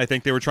that. I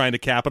think they were trying to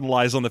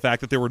capitalize on the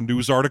fact that there were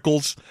news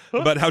articles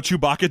about how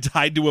Chewbacca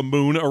died to a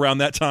moon around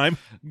that time.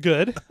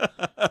 Good.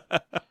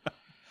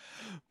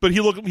 But he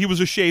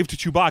was a shaved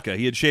Chewbacca.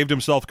 He had shaved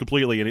himself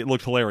completely, and it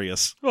looked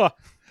hilarious. Well,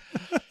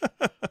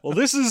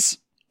 this is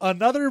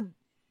another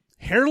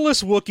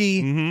hairless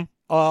Wookiee,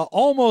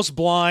 almost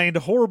blind,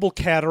 horrible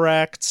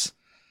cataracts.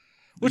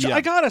 Which Yeah.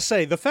 I gotta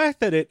say, the fact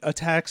that it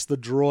attacks the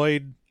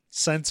droid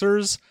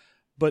sensors,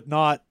 but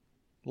not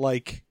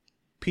like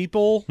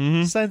people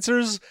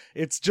sensors,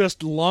 it's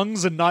just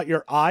lungs and not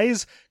your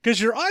eyes,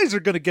 because your eyes are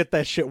gonna get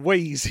that shit way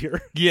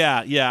easier.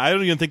 Yeah. I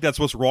don't even think that's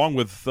what's wrong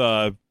with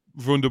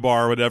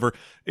Wunderbar or whatever.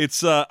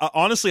 It's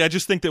honestly, I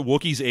just think that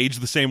Wookiees age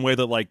the same way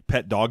that like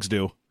pet dogs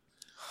do.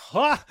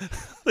 Ha!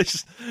 They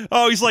just,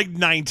 he's like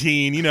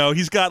 19.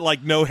 He's got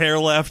like no hair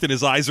left, and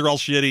his eyes are all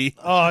shitty.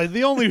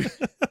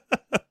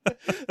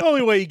 The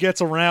only way he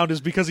gets around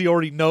is because he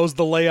already knows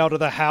the layout of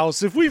the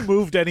house. If we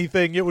moved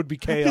anything, it would be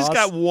chaos. He's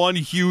got one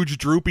huge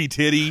droopy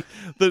titty.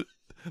 The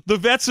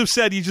vets have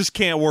said you just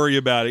can't worry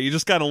about it. You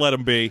just gotta let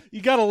him be.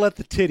 You gotta let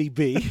the titty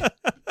be.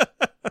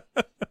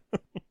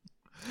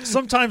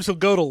 Sometimes he'll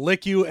go to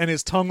lick you, and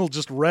his tongue will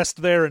just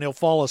rest there, and he'll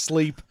fall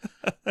asleep.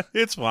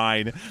 It's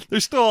fine.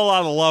 There's still a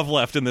lot of love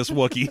left in this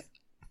Wookiee.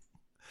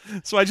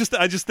 So I just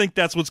think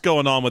that's what's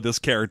going on with this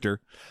character.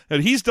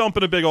 And he's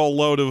dumping a big old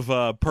load of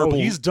purple. Oh,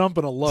 he's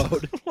dumping a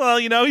load. Well,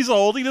 he's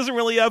old. He doesn't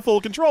really have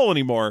full control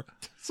anymore.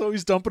 So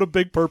he's dumping a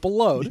big purple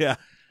load. Yeah.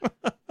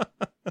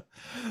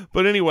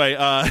 But anyway,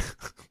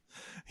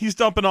 he's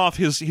dumping off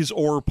his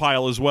ore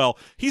pile as well.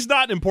 He's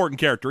not an important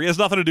character. He has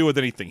nothing to do with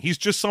anything. He's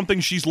just something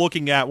she's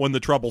looking at when the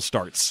trouble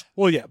starts.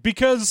 Well, yeah,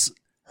 because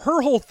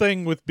her whole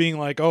thing with being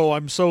like, oh,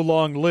 I'm so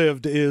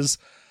long-lived is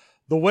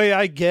the way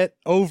I get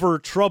over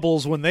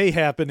troubles when they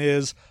happen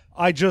is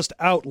I just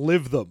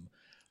outlive them.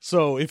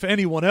 So if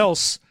anyone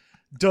else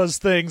does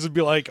things and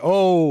be like,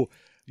 oh,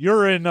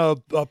 you're in a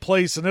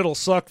place and it'll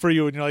suck for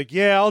you, and you're like,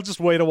 yeah, I'll just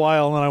wait a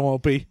while and then I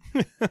won't be.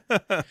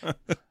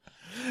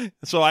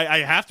 So I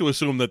have to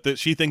assume that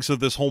she thinks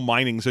of this whole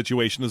mining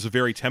situation as a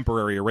very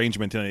temporary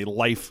arrangement in a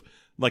life,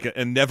 like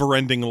a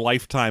never-ending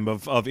lifetime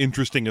of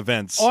interesting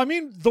events. Oh, I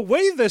mean, the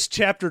way this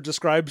chapter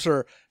describes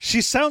her,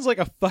 she sounds like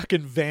a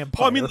fucking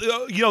vampire. Oh, I mean,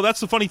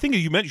 that's the funny thing.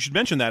 You should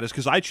mention that is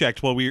because I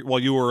checked while we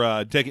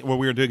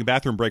were doing a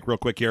bathroom break real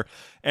quick here,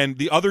 and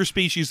the other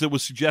species that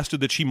was suggested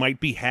that she might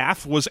be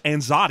half was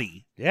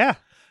Anzati. Yeah.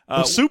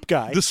 The soup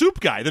guy. The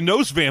soup guy, the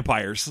nose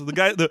vampires. The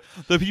guy, the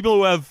people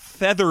who have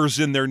feathers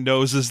in their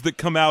noses that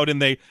come out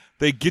and they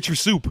get your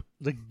soup.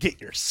 They get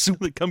your soup.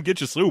 They come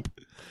get your soup.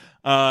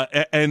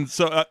 And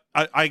so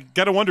I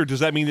gotta wonder,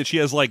 does that mean that she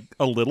has like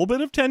a little bit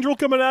of tendril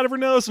coming out of her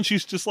nose, and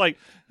she's just like,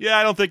 yeah,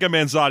 I don't think I'm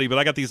Anzati, but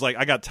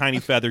I got tiny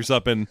feathers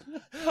up, and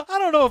I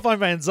don't know if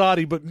I'm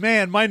Anzati, but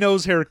man, my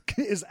nose hair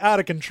is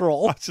out of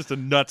control. it's just a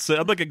nuts.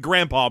 I'm like a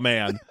grandpa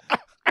man.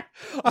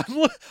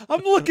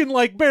 I'm looking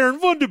like Baron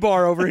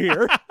Wunderbar over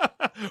here.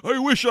 I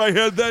wish I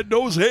had that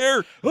nose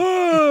hair.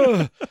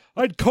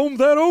 I'd comb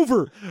that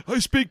over. I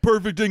speak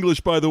perfect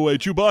English, by the way.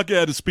 Chewbacca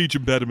had a speech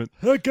impediment.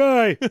 That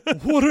guy,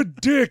 what a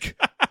dick.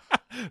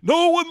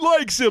 No one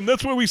likes him.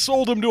 That's why we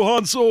sold him to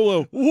Han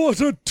Solo. What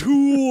a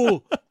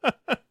tool.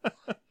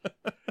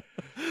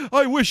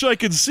 I wish I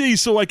could see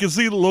so I could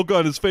see the look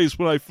on his face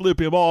when I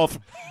flip him off.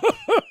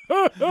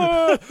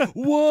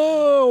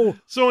 Whoa.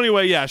 So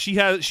anyway, yeah, she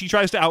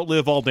tries to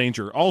outlive all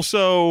danger.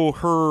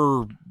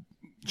 Also,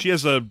 she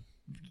has an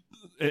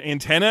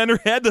antenna in her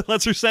head that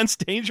lets her sense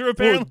danger,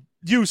 apparently. Well,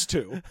 used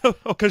to.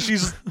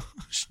 Because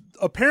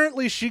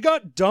apparently she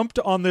got dumped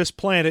on this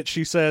planet,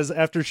 she says,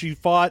 after she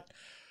fought,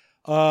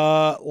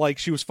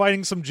 she was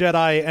fighting some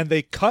Jedi, and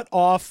they cut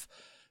off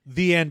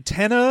the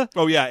antenna.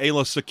 Oh yeah,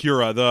 Ayla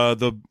Secura,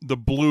 the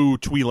blue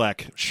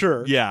Twi'lek.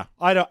 Sure. Yeah.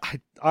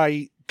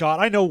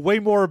 I know way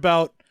more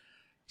about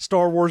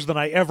Star Wars than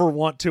I ever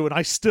want to, and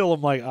I still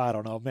am like, I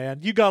don't know, man.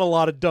 You got a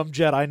lot of dumb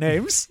Jedi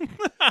names.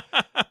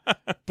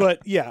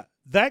 But yeah,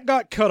 that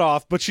got cut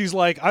off, but she's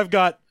like, I've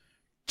got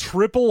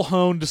triple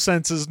honed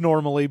senses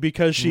normally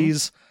because she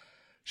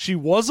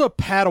was a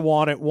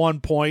Padawan at one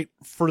point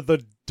for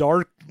the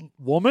Dark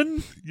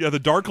Woman. Yeah, the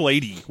Dark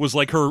Lady was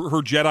like her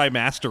Jedi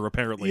master,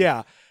 apparently.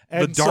 Yeah.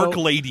 And the Dark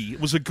Lady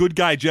was a good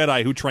guy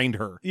Jedi who trained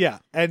her. Yeah,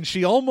 and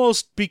she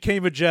almost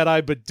became a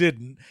Jedi but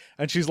didn't.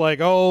 And she's like,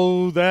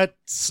 oh, that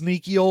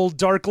sneaky old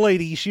Dark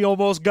Lady, she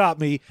almost got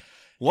me.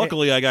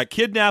 Luckily, I got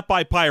kidnapped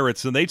by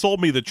pirates, and they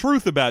told me the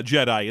truth about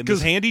Jedi in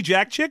this handy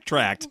Jack Chick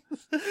tract.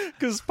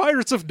 Because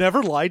pirates have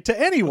never lied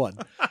to anyone.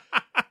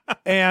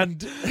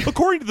 And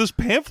according to this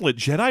pamphlet,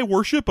 Jedi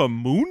worship a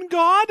moon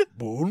god?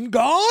 Moon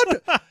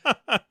god?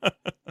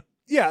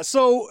 Yeah,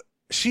 so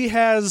she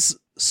has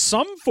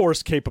some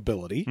force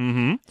capability.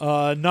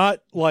 Not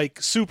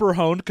like super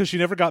honed because she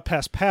never got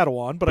past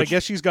Padawan, but I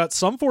guess she's got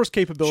some force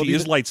capability. She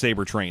is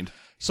lightsaber trained.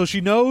 So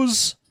she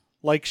knows,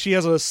 like, she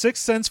has a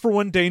sixth sense for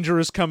when danger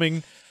is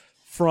coming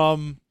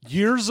from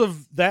years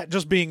of that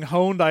just being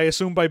honed, I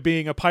assume, by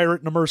being a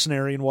pirate and a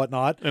mercenary and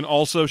whatnot. And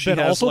also she then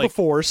has also like, the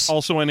Force.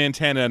 also an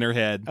antenna in her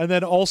head. And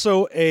then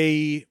also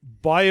a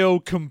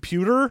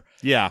biocomputer.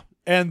 Yeah.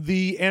 And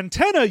the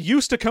antenna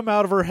used to come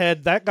out of her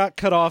head. That got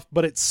cut off,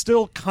 but it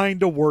still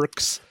kind of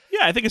works.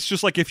 Yeah, I think it's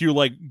just like if you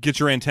like get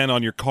your antenna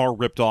on your car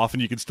ripped off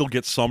and you can still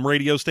get some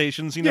radio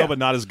stations, Yeah. but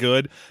not as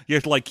good. You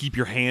have to like keep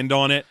your hand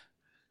on it.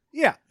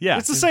 Yeah. Yeah.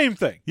 It's the same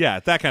thing. Yeah,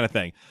 that kind of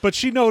thing. But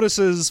she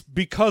notices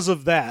because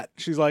of that,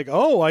 she's like,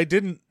 oh, I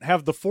didn't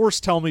have the Force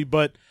tell me,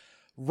 but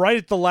right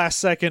at the last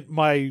second,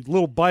 my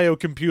little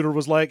biocomputer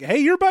was like, hey,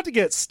 you're about to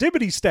get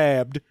stibbity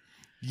stabbed.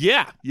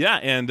 Yeah,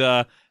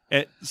 and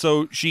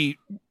so she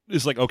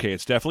is like, okay,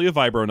 it's definitely a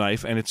vibro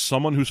knife, and it's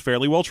someone who's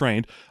fairly well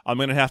trained. I'm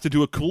going to have to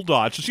do a cool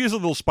dodge. So she has a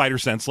little spider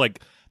sense, like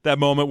that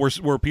moment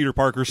where Peter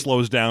Parker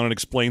slows down and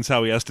explains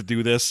how he has to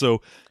do this.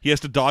 So he has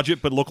to dodge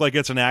it, but look like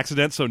it's an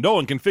accident, so no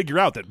one can figure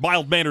out that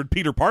mild-mannered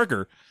Peter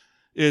Parker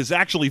is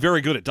actually very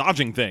good at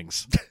dodging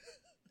things.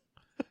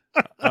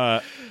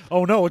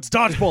 Oh no, it's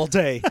dodgeball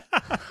day.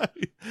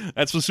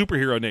 That's the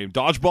superhero name,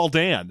 Dodgeball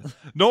Dan.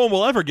 No one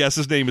will ever guess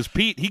his name is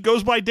Pete. He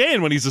goes by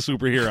Dan when he's a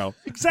superhero.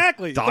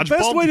 Exactly. The Dodgeball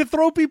best way to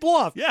throw people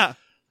off. Yeah.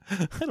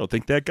 I don't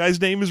think that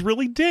guy's name is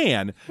really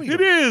Dan. It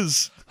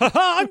is.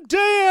 I'm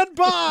Dan.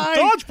 Bye.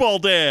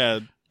 Dodgeball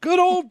Dan. Good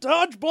old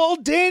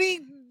dodgeball Danny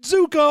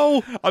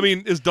Zuko. I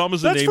mean, as dumb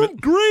as a That's name, from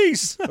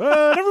Greece.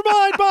 Never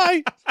mind.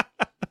 Bye.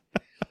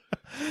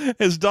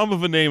 as dumb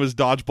of a name as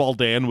Dodgeball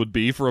Dan would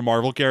be for a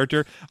Marvel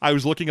character, I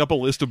was looking up a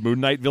list of Moon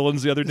Knight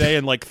villains the other day,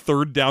 and like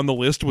third down the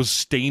list was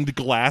Stained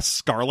Glass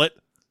Scarlet.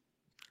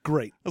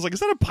 Great. I was like, is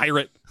that a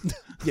pirate?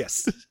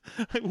 Yes.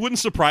 It wouldn't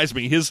surprise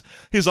me. His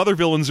other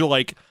villains are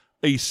like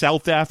a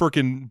South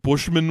African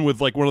bushman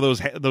with like one of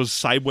those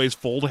sideways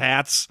fold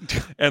hats,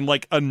 and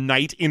like a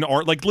knight in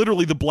art, like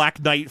literally the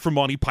Black Knight from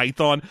Monty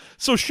Python.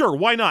 So sure,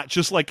 why not?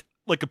 Just like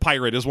a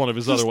pirate is one of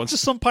his other ones.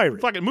 Just some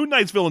pirate. Fucking Moon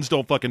Knight's villains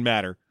don't fucking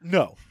matter.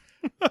 No.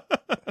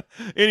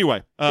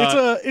 Anyway,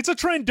 It's a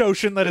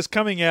Trandoshan that is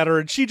coming at her,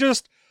 and she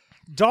just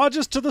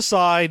dodges to the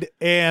side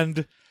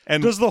and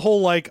does the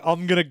whole like,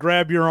 I'm gonna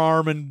grab your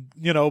arm and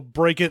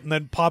break it and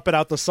then pop it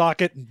out the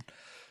socket and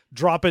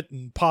drop it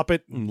and pop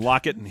it and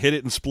lock it and hit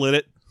it and split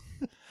it.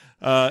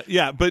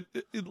 Yeah, but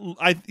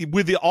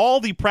with all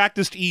the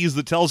practiced ease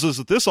that tells us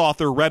that this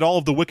author read all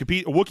of the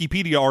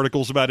Wikipedia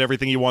articles about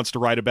everything he wants to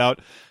write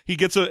about, he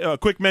gets a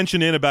quick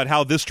mention in about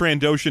how this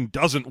Trandoshan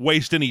doesn't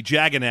waste any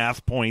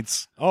Jagannath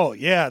points. Oh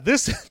yeah,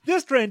 this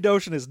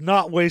Trandoshan is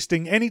not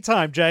wasting any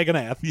time,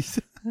 Jagannath.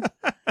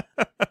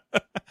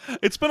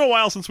 It's been a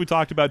while since we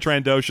talked about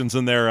Trandoshans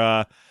and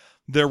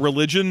their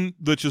religion,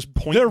 which is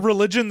their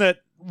religion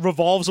that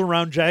revolves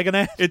around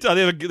Jagannath. They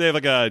have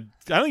like a.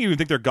 I don't even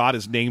think their god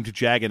is named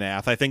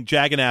Jagannath. I think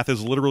Jagannath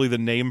is literally the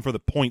name for the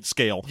point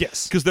scale.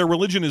 Yes, because their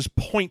religion is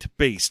point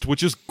based,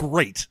 which is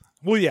great.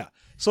 Well, yeah.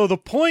 So the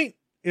point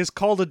is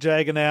called a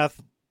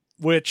Jagannath,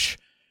 which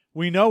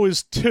we know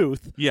is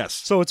tooth. Yes.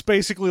 So it's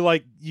basically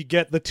like you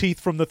get the teeth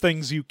from the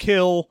things you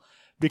kill,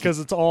 because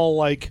it's all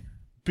like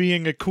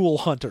being a cool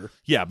hunter.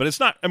 Yeah, but it's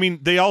not. I mean,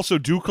 they also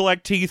do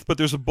collect teeth, but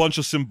there's a bunch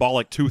of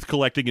symbolic tooth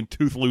collecting and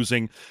tooth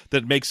losing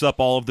that makes up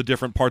all of the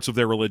different parts of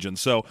their religion.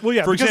 So, well,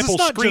 yeah, for because example,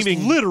 it's not screaming,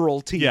 just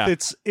literal teeth. Yeah.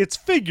 It's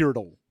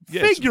figuratal.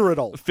 Yeah,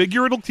 figuratal.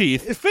 Figuratal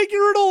teeth.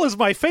 Figuratal is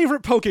my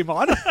favorite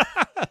Pokemon.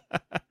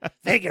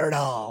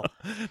 Figuratal.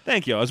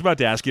 Thank you. I was about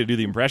to ask you to do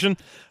the impression.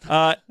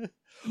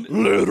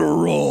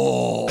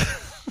 Literal.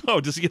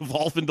 Oh, does he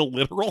evolve into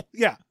literal?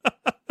 Yeah.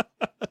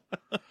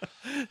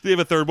 Do they have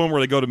a third one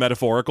where they go to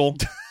metaphorical?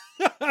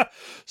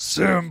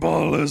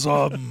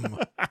 Symbolism.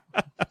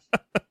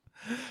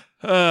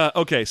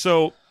 Okay,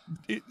 so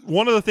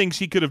one of the things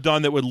he could have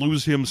done that would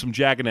lose him some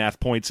Jagannath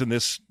points in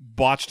this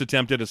botched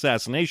attempt at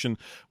assassination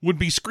would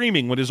be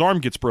screaming when his arm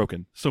gets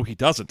broken. So he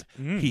doesn't.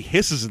 He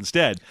hisses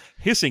instead.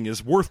 Hissing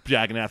is worth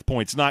Jagannath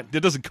points.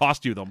 It doesn't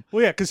cost you them.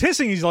 Well, yeah, because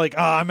hissing, he's like,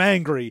 I'm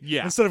angry.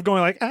 Yeah. Instead of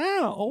going like,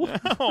 ow.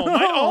 Oh,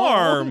 my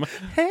arm.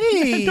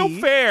 Hey. No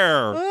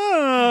fair.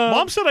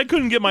 Mom said I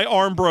couldn't get my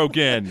arm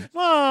broken.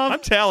 Mom.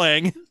 I'm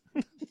telling.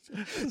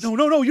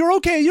 No, you're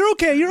okay. You're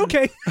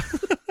okay.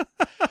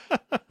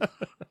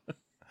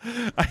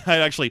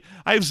 I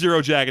have 0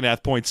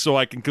 Jagannath points, so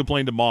I can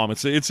complain to Mom.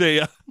 It's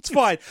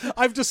fine.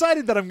 I've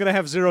decided that I'm going to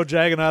have 0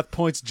 Jagannath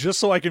points just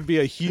so I can be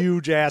a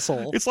huge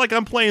asshole. It's like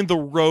I'm playing the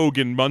rogue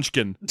in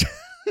Munchkin.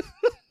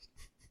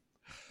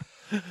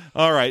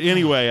 All right.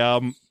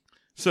 Anyway,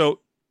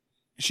 so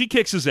she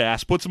kicks his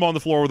ass, puts him on the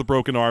floor with a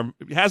broken arm,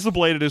 has the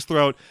blade at his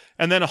throat,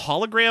 and then a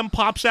hologram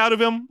pops out of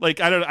him.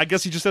 Like I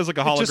guess he just has like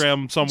a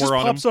hologram somewhere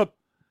on him. Pops up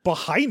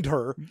behind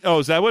her. Oh,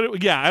 is that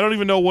what? Yeah, I don't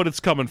even know what it's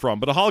coming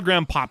from, but a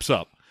hologram pops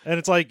up. And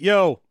it's like,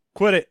 yo,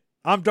 quit it.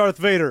 I'm Darth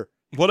Vader.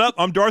 What up?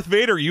 I'm Darth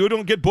Vader. You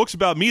don't get books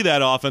about me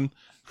that often.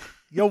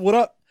 Yo, what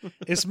up?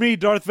 It's me,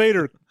 Darth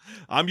Vader.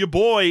 I'm your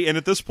boy, and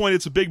at this point,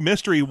 it's a big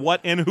mystery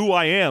what and who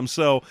I am.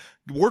 So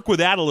work with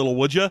that a little,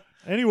 would you?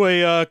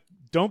 Anyway,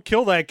 don't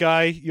kill that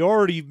guy. You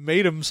already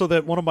made him so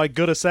that one of my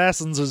good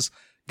assassins is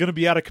going to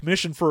be out of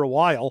commission for a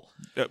while.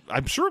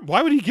 I'm sure.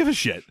 Why would he give a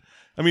shit?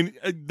 I mean,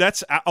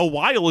 that's a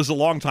while is a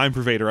long time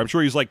for Vader. I'm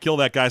sure he's like, kill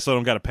that guy so I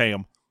don't got to pay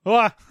him.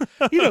 Well,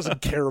 he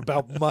doesn't care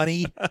about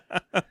money.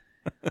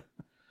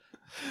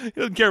 He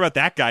doesn't care about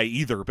that guy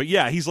either. But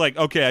yeah, he's like,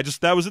 okay,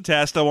 that was a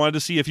test. I wanted to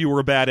see if you were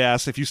a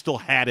badass, if you still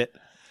had it.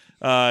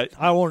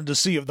 I wanted to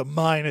see if the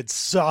mine had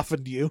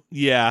softened you.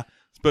 Yeah,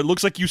 but it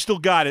looks like you still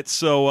got it.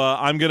 So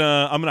I'm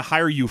gonna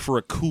hire you for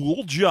a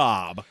cool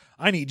job.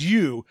 I need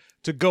you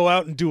to go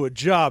out and do a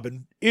job,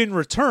 and in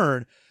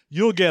return,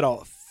 you'll get a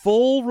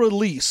full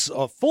release,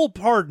 a full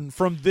pardon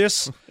from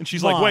this. And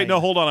she's mine. like, wait, no,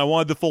 hold on. I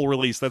wanted the full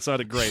release. That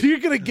sounded great. You're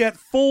gonna get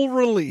full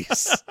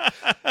release.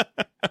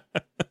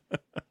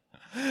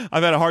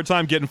 I've had a hard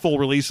time getting full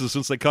releases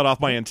since they cut off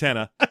my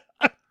antenna.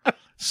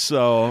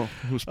 So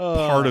it was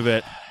part of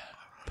it.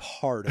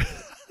 Part of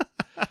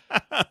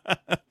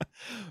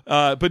it.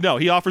 But no,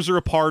 he offers her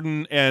a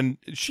pardon, and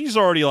she's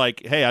already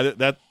like, hey,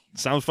 that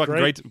sounds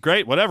fucking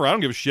great, whatever, I don't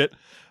give a shit.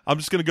 I'm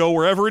just going to go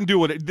wherever and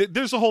do it.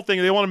 There's a whole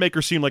thing. They want to make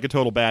her seem like a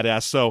total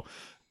badass, so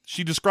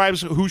she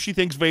describes who she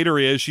thinks Vader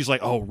is. She's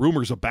like, oh,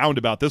 rumors abound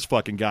about this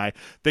fucking guy.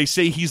 They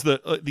say he's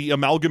the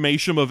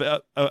amalgamation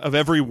of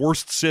every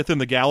worst Sith in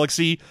the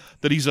galaxy,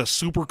 that he's a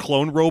super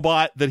clone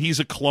robot, that he's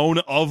a clone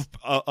of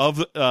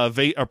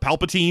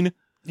Palpatine.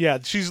 Yeah,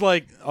 she's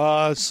like,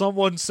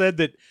 someone said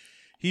that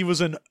he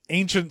was an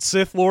ancient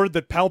Sith Lord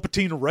that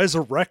Palpatine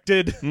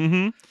resurrected.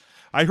 Mm-hmm.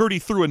 I heard he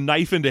threw a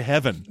knife into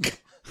heaven.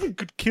 He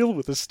could kill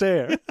with a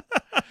stare.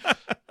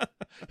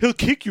 He'll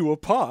kick you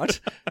apart.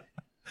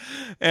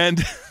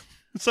 And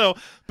so,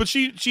 but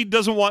she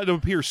doesn't want to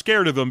appear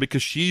scared of him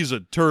because she's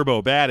a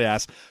turbo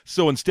badass.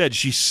 So instead,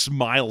 she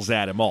smiles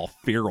at him all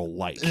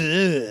feral-like.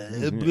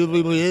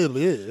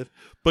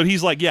 But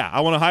he's like, yeah,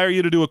 I want to hire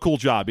you to do a cool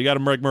job. You got to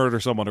murder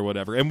someone or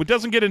whatever. And it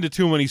doesn't get into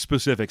too many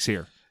specifics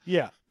here.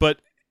 Yeah. But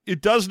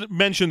it does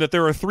mention that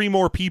there are 3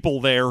 more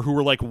people there who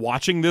are like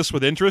watching this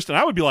with interest. And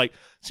I would be like,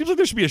 seems like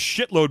there should be a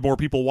shitload more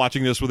people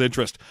watching this with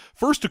interest.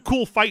 First, a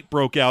cool fight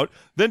broke out.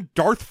 Then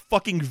Darth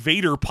fucking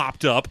Vader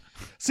popped up.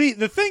 See,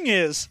 the thing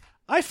is,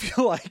 I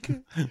feel like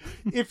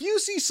if you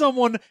see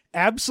someone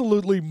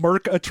absolutely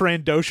murk a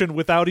Trandoshan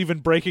without even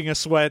breaking a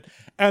sweat,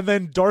 and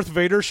then Darth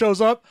Vader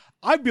shows up,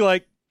 I'd be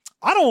like,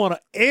 I don't want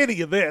any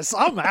of this.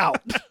 I'm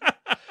out.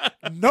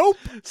 Nope.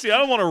 See, I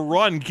don't want to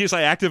run in case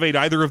I activate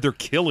either of their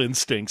kill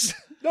instincts.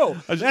 No,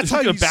 that's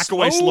how you back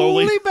away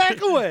slowly.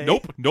 Back away.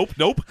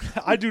 Nope.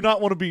 I do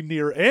not want to be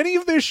near any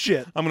of this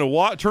shit. I'm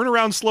going to turn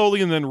around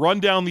slowly and then run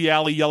down the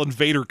alley yelling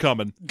Vader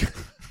coming.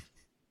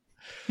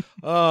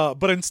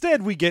 But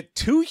instead we get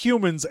 2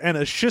 humans and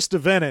a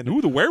Shistavenin.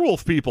 Ooh, the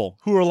werewolf people.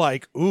 Who are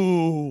like,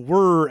 ooh,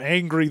 we're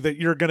angry that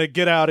you're going to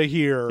get out of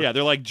here. Yeah,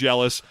 they're like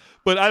jealous.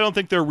 But I don't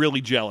think they're really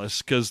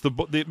jealous because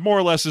the more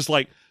or less is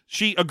like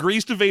she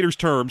agrees to Vader's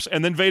terms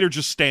and then Vader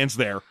just stands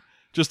there.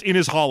 Just in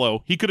his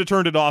hollow. He could have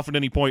turned it off at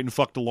any point and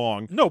fucked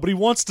along. No, but he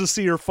wants to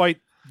see her fight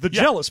the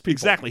jealous people.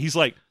 Exactly. He's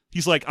like,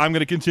 I'm going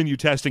to continue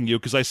testing you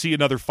because I see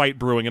another fight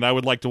brewing and I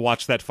would like to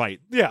watch that fight.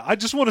 Yeah, I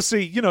just want to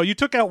see, you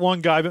took out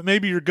one guy, but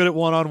maybe you're good at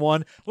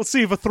one-on-one. Let's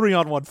see if a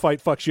 3-on-1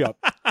 fight fucks you up.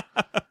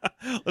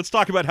 Let's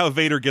talk about how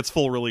Vader gets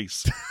full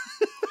release.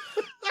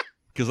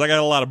 Because I got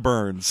a lot of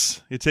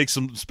burns. It takes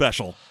some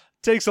special.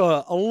 Takes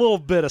a little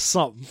bit of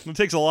something. It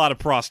takes a lot of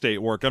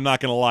prostate work. I'm not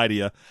going to lie to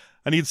you.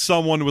 I need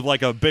someone with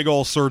like a big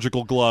old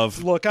surgical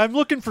glove. Look, I'm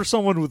looking for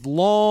someone with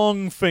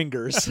long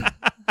fingers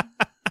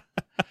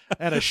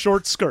and a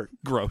short skirt.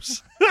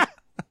 Gross.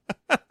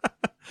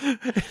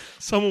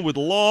 Someone with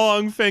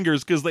long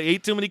fingers because they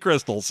ate too many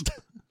crystals.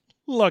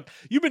 Look,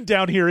 you've been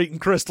down here eating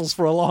crystals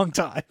for a long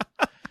time.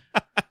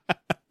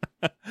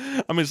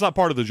 I mean, it's not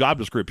part of the job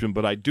description,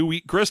 but I do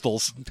eat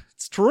crystals.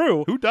 It's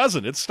true. Who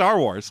doesn't? It's Star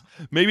Wars.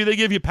 Maybe they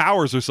give you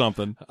powers or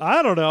something.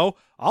 I don't know.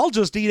 I'll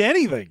just eat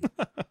anything.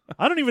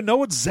 I don't even know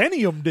what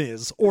Xenium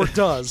is or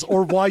does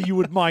or why you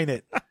would mine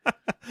it.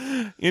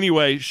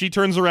 Anyway, she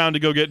turns around to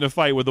go get in a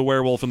fight with the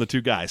werewolf and the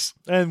 2 guys.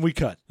 And we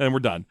cut. And we're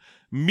done.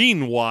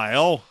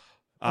 Meanwhile...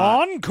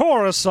 on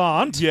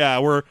Coruscant. Yeah,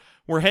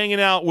 we're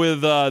hanging out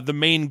with the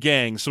main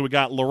gang. So we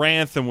got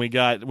Loranth and we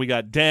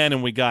got Den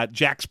and we got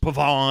Jax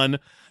Pavon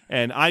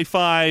and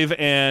I-5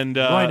 and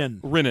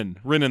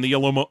Rinnan, the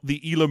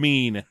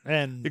Elamine.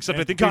 Except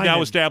I think we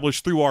now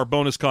established through our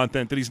bonus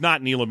content that he's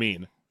not an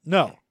Elamine.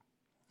 No.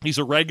 He's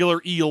a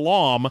regular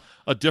Elam,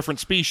 a different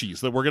species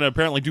that we're going to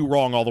apparently do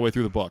wrong all the way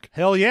through the book.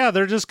 Hell yeah,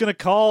 they're just going to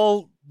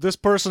call this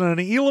person an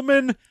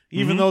Elamin,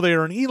 even though they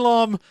are an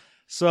Elam.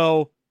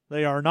 So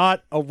they are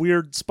not a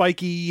weird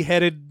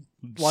spiky-headed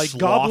like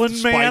Sloth goblin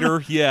spider.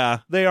 Man. Yeah.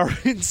 They are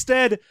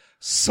instead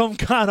some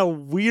kind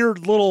of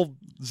weird little...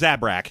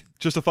 Zabrak.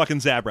 Just a fucking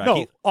Zabrak.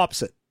 No,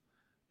 opposite.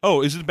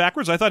 Oh, is it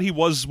backwards? I thought he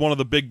was one of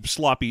the big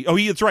sloppy... Oh,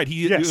 that's right.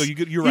 Yes.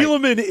 You're right.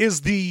 Elamin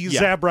is the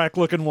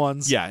Zabrak-looking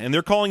ones. Yeah, and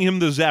they're calling him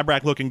the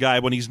Zabrak-looking guy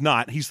when he's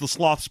not. He's the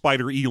sloth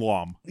spider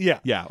Elam. Yeah.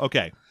 Yeah,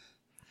 okay.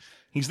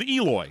 He's the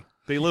Eloi.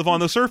 They live on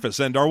the surface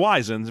and are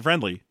wise and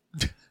friendly.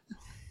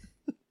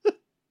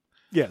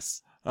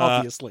 Yes,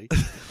 obviously.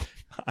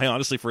 I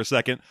honestly, for a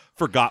second,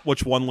 forgot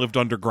which one lived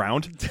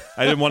underground.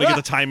 I didn't want to get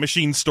the time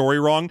machine story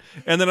wrong.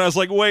 And then I was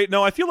like, wait,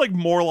 no, I feel like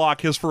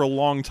Morlock has for a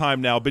long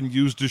time now been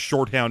used as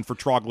shorthand for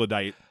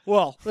troglodyte.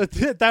 Well,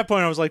 at that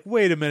point I was like,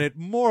 wait a minute,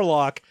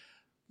 Morlock,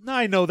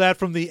 I know that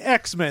from the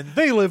X-Men.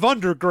 They live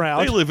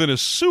underground. They live in a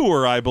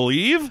sewer, I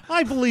believe.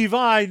 I believe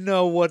I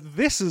know what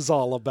this is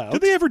all about.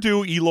 Did they ever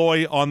do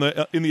Eloy on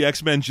the in the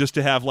X-Men just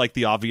to have like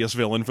the obvious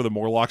villain for the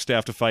Morlocks to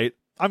have to fight?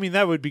 I mean,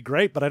 that would be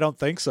great, but I don't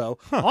think so.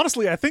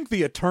 Honestly, I think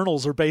the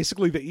Eternals are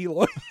basically the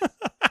Eloy.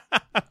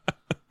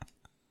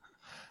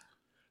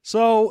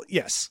 So,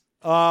 yes,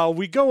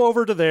 we go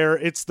over to there.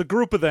 It's the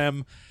group of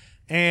them,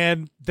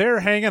 and they're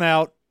hanging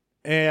out,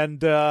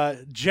 and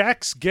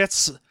Jax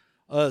gets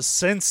a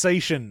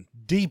sensation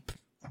deep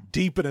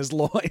in his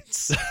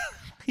loins.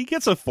 He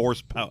gets a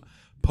force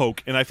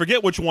poke, and I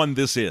forget which one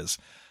this is.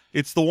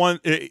 It's the one...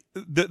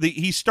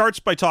 he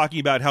starts by talking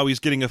about how he's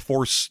getting a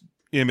force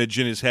image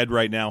in his head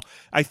right now.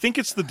 I think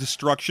it's the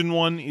destruction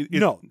one.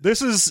 No,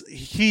 this is...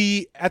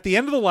 He, at the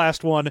end of the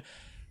last one,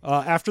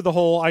 after the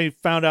whole... I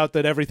found out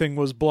that everything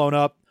was blown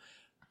up,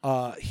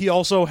 he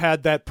also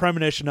had that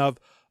premonition of,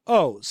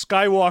 oh,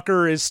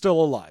 Skywalker is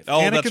still alive. Oh,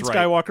 Anakin that's right.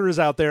 Skywalker is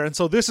out there, and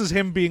so this is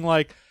him being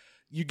like,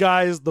 you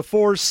guys, the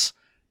Force,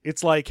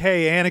 it's like,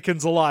 hey,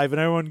 Anakin's alive, and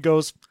everyone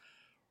goes,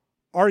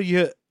 are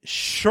you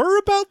sure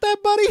about that,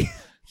 buddy?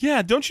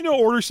 Yeah, don't you know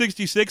Order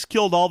 66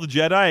 killed all the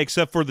Jedi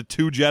except for the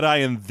 2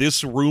 Jedi in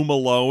this room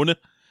alone?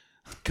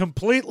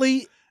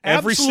 Completely,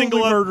 Every absolutely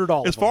single murdered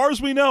all As of them. far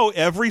as we know,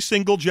 every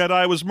single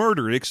Jedi was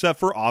murdered except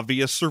for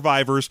obvious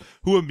survivors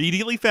who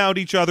immediately found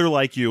each other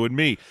like you and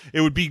me. It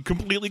would be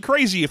completely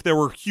crazy if there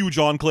were huge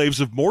enclaves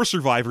of more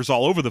survivors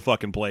all over the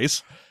fucking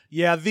place.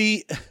 Yeah,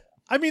 the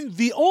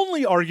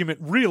only argument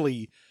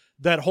really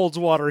that holds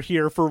water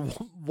here for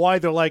why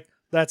they're like,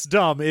 that's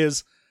dumb,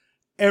 is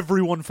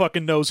everyone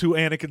fucking knows who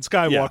Anakin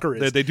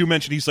Skywalker is. They do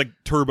mention he's like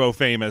turbo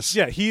famous.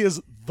 Yeah, he is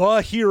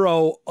the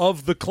hero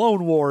of the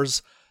Clone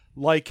Wars.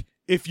 Like,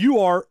 if you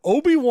are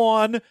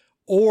Obi-Wan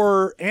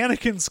or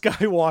Anakin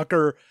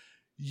Skywalker,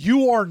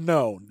 you are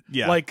known.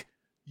 Yeah. Like,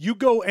 you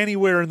go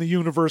anywhere in the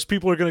universe,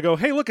 people are going to go,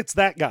 hey, look, it's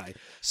that guy.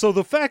 So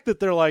the fact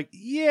that they're like,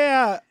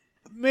 yeah,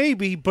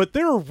 maybe, but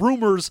there are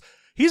rumors.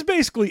 He's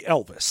basically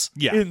Elvis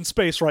in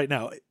space right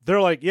now.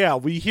 They're like, yeah,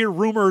 we hear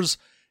rumors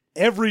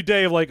every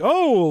day of like,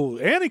 oh,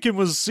 Anakin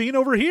was seen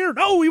over here.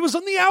 No, he was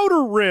on the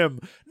Outer Rim.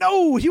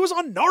 No, he was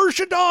on Nar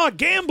Shaddaa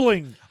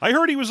gambling. I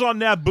heard he was on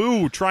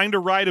Naboo trying to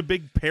ride a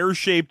big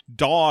pear-shaped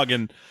dog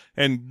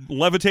and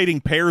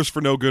levitating pears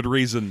for no good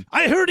reason.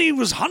 I heard he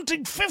was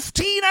hunting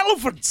 15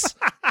 elephants.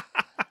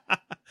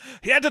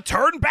 He had to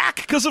turn back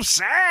because of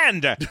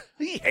sand.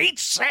 He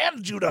hates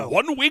sand, you know.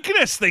 One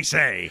weakness, they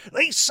say.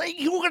 They say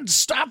you can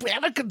stop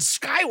Anakin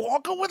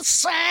Skywalker with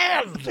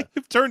sand.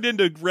 It turned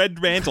into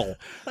Red Mantle.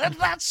 And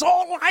that's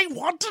all I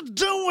want to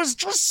do is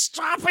just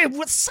stop him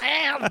with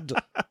sand.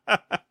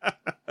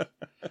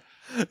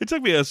 It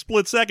took me a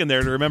split second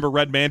there to remember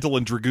Red Mantle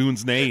and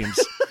Dragoon's names.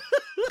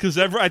 Because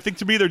I think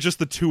to me they're just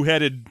the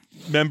two-headed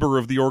member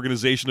of the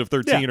Organization of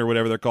 13 or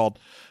whatever they're called.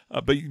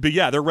 But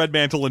yeah, they're Red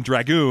Mantle and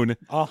Dragoon.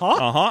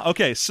 Uh-huh.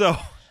 Okay, so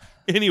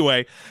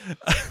anyway,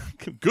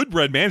 good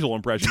Red Mantle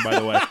impression, by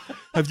the way.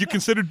 Have you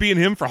considered being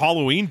him for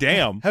Halloween?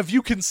 Damn. Have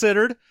you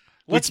considered?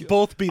 Let's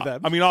both be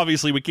them. I mean,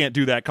 obviously we can't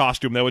do that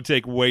costume. That would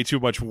take way too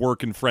much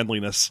work and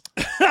friendliness.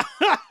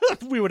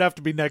 We would have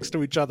to be next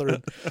to each other,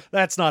 and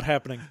that's not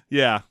happening.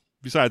 Yeah.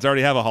 Besides, I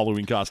already have a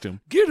Halloween costume.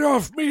 Get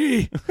off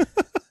me!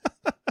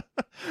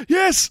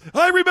 Yes,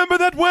 I remember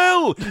that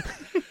well.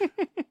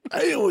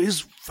 I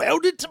always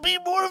found it to be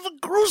more of a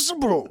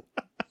crucible.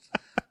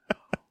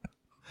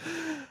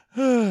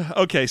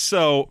 Okay,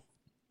 so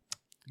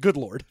Good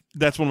Lord.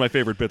 that's one of my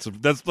favorite bits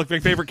of. That's like my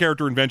favorite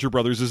character in Venture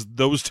Brothers is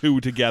those two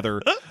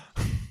together.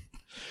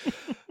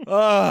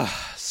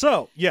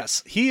 So,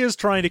 yes, he is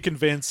trying to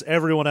convince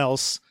everyone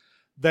else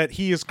that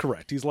he is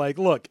correct. He's like,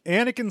 look,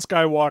 Anakin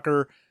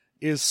Skywalker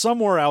is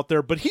somewhere out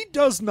there, but he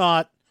does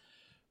not,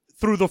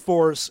 through the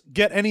Force,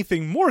 get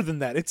anything more than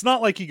that. It's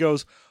not like he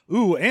goes,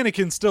 ooh,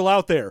 Anakin's still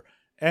out there.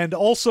 And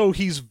also,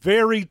 he's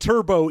very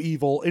turbo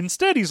evil.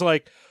 Instead, he's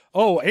like,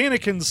 oh,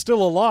 Anakin's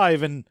still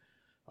alive, and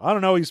I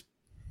don't know, he's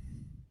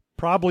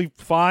probably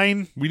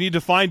fine. We need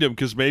to find him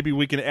because maybe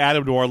we can add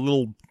him to our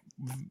little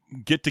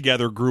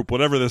get-together group,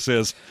 whatever this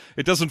is.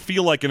 It doesn't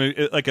feel like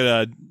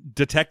a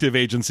detective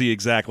agency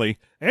exactly.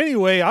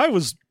 Anyway, I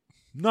was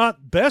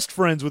not best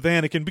friends with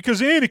Anakin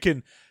because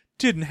Anakin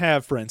didn't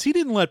have friends. He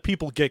didn't let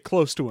people get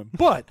close to him.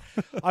 But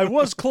I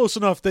was close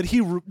enough that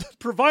he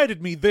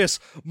provided me this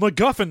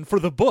MacGuffin for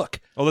the book.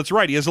 Oh, that's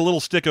right. He has a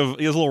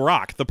little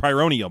rock, the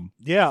Pyronium.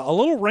 Yeah, a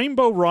little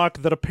rainbow rock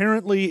that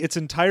apparently its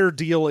entire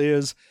deal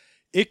is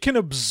it can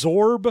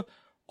absorb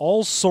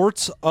all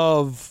sorts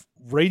of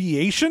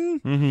radiation.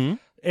 Mm-hmm.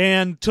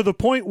 And to the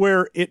point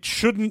where it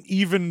shouldn't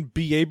even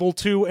be able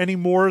to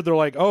anymore. They're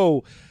like,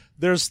 oh,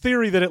 There's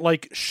theory that it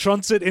like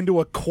shunts it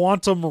into a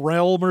quantum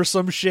realm or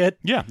some shit.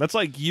 Yeah, that's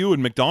like you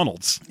and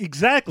McDonald's.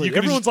 Exactly. You could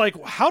Everyone's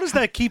like, how does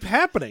that keep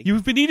happening?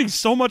 You've been eating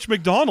so much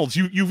McDonald's.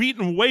 You've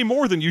eaten way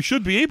more than you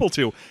should be able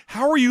to.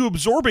 How are you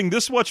absorbing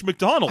this much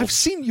McDonald's? I've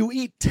seen you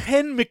eat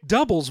 10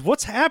 McDoubles.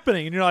 What's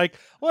happening? And you're like,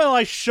 well,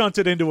 I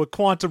shunted into a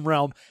quantum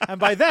realm. And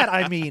by that,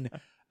 I mean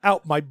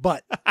out my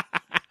butt.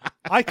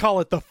 I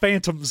call it the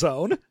Phantom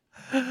Zone.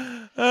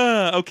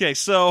 Okay,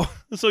 so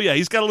yeah,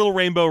 he's got a little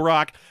rainbow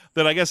rock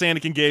that I guess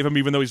Anakin gave him,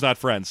 even though he's not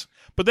friends.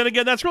 But then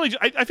again, that's really...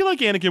 I feel like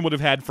Anakin would have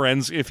had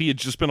friends if he had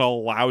just been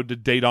allowed to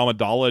date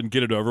Amidala and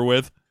get it over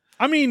with.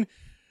 I mean...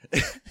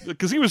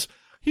 Because he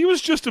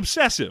was just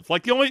obsessive.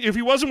 Like, if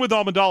he wasn't with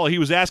Amidala, he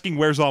was asking,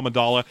 where's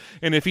Amidala?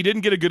 And if he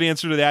didn't get a good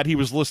answer to that, he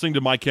was listening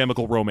to My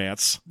Chemical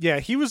Romance. Yeah,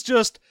 he was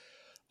just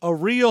a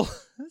real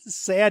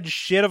sad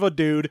shit of a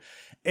dude.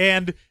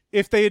 And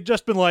if they had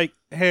just been like,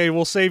 hey,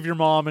 we'll save your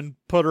mom and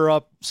put her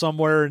up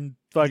somewhere in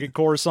fucking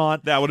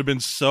Coruscant. That would have been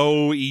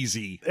so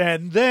easy.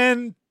 And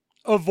then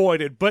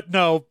avoided. But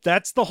no,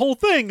 that's the whole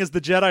thing, is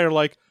the Jedi are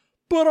like,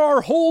 but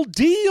our whole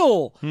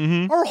deal,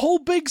 our whole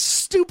big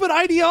stupid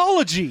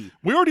ideology.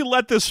 We already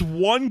let this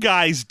one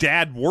guy's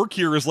dad work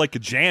here as like a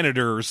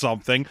janitor or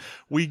something.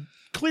 We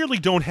clearly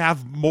don't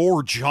have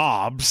more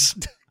jobs.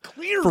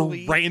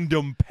 Clearly. For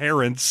random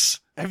parents.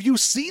 Have you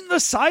seen the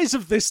size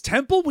of this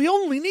temple? We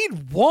only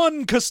need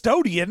one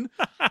custodian.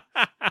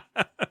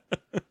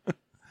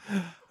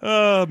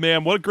 Oh,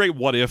 man, what a great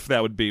what if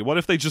that would be. What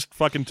if they just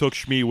fucking took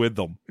Shmi with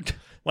them?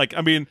 Like,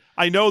 I mean,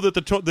 I know that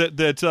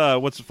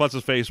what's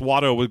his face,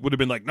 Watto would have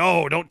been like,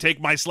 no, don't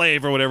take my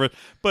slave or whatever.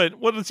 But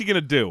what is he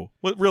gonna do?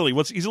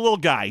 He's a little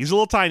guy. He's a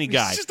little tiny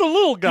guy. He's just a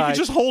little guy. You can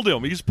just hold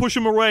him. You just push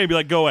him away and be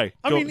like, go away.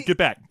 Get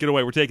back. Get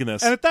away. We're taking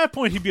this. And at that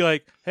point, he'd be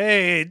like,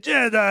 hey,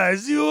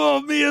 Jedis, you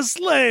owe me a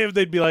slave.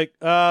 They'd be like,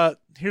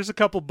 here's a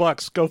couple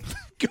bucks. Go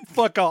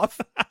fuck off.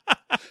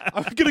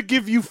 I'm gonna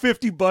give you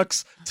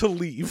 $50 to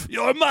leave.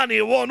 Your money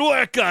won't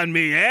work on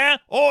me, eh?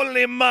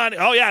 Only money.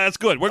 Oh yeah, that's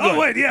good. We're good. Oh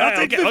wait, yeah, I'll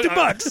take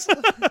 $50.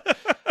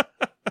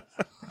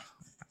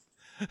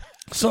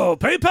 So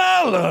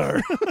PayPal or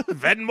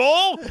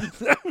Venmo?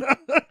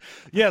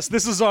 Yes,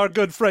 this is our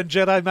good friend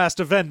Jedi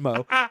Master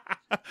Venmo.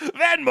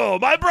 Venmo,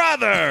 my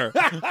brother.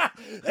 I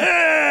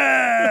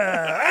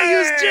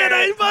use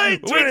Jedi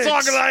mind tricks. We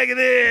talk like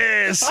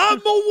this.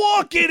 I'm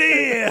walking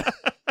here.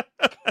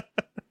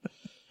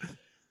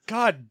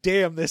 God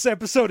damn, this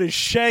episode is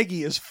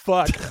shaggy as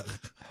fuck.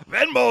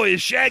 Venmo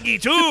is shaggy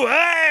too.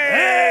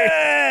 Hey!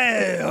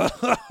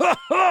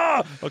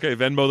 Okay,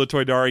 Venmo the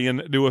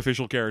Toydarian, new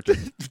official character.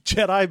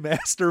 Jedi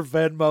Master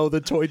Venmo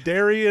the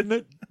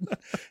Toydarian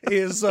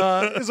is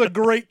a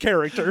great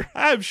character.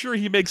 I'm sure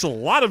he makes a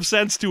lot of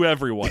sense to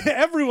everyone.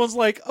 Everyone's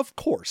like, of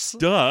course.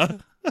 Duh.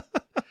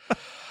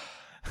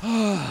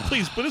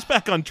 Please put us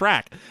back on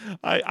track.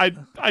 I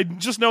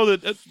just know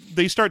that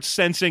they start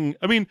sensing.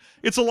 I mean,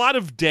 it's a lot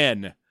of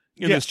Den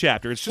in this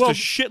chapter. It's just a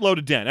shitload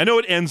of Den. I know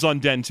it ends on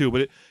Den too,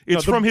 but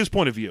it's from his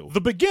point of view. The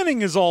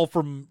beginning is all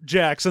from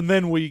Jax, and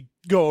then we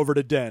go over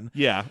to Den.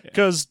 Yeah.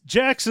 Because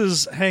Jax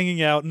is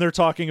hanging out, and they're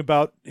talking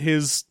about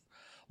his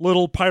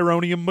little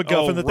Pyronium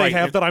MacGuffin that they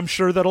have that I'm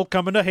sure that'll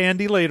come into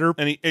handy later.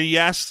 And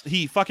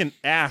he fucking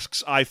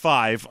asks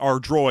I-5,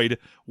 our droid,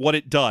 what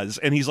it does.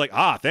 And he's like,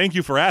 thank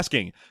you for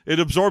asking. It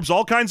absorbs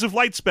all kinds of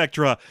light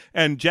spectra.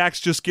 And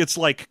Jax just gets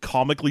like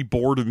comically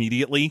bored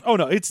immediately. Oh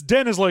no, it's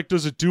Den is like,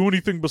 does it do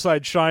anything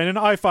besides shine? And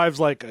I-5's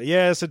like,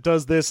 yes, it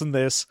does this and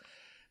this.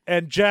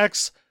 And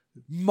Jax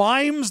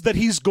mimes that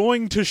he's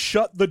going to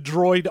shut the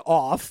droid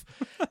off.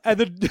 and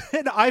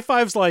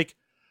I-5's like,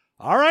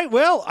 all right,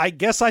 well, I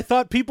guess I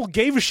thought people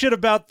gave a shit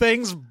about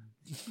things.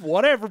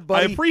 Whatever,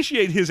 buddy. I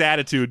appreciate his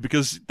attitude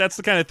because that's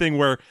the kind of thing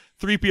where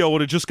 3PO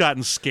would have just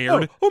gotten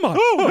scared. Oh my!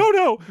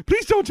 No!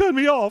 Please don't turn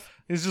me off.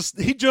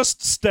 He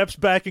just steps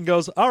back and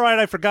goes, "All right,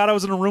 I forgot I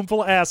was in a room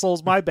full of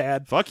assholes. My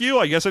bad. Fuck you.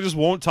 I guess I just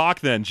won't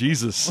talk then.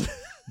 Jesus,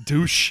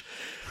 douche."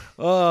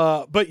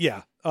 But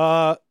yeah,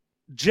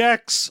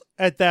 Jax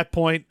at that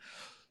point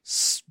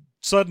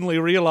suddenly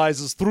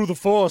realizes through the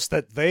Force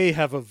that they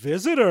have a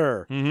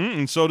visitor. Mm-hmm,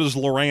 and so does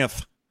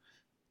Loranth.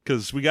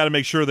 Because we got to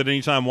make sure that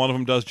anytime one of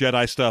them does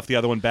Jedi stuff, the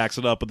other one backs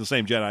it up with the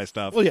same Jedi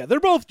stuff. Well, yeah,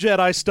 they're both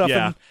Jedi stuffing,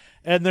 Yeah.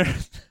 and they're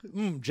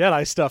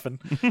Jedi stuffing.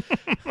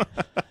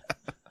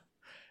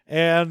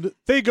 And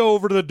they go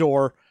over to the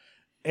door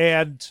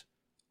and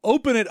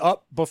open it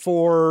up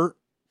before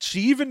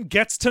she even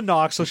gets to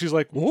knock. So she's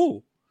like,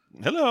 "Whoa,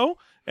 Hello.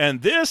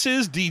 And this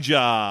is Dija,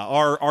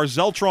 our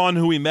Zeltron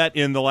who we met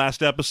in the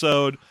last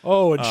episode.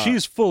 oh!" And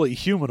she's fully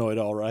humanoid,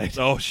 all right.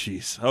 Oh,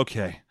 jeez.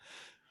 Okay.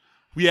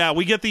 Yeah,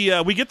 we get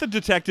the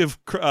detective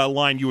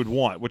line you would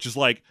want, which is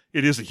like,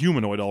 it is a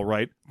humanoid, all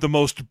right. The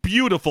most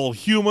beautiful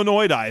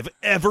humanoid I've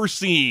ever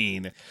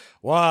seen.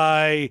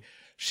 Why,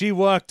 she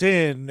walked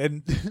in,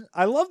 and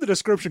I love the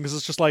description because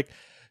it's just like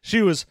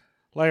she was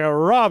like a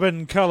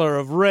robin color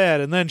of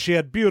red, and then she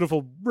had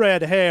beautiful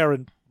red hair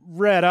and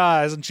red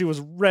eyes, and she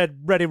was red,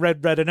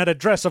 and had a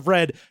dress of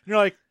red. And you're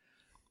like,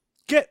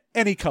 get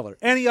any color,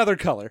 any other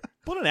color.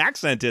 Put an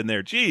accent in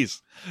there, jeez.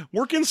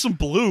 Work in some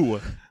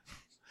blue.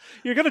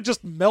 You're going to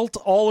just melt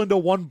all into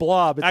one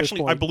blob at Actually,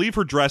 this point. I believe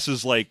her dress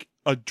is like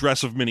a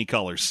dress of many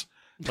colors.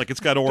 Like it's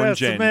got orange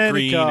Dress of and many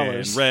green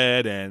colors. and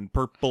red and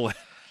purple.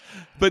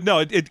 But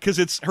no, because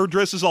it's her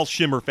dress is all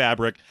shimmer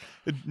fabric.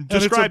 and it's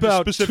Described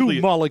about specifically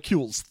 2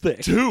 molecules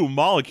thick. 2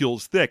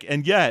 molecules thick,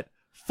 and yet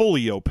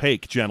fully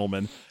opaque,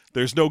 gentlemen.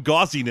 There's no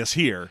gauziness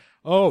here.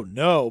 Oh,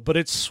 no, but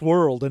it's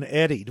swirled and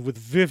eddied with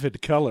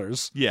vivid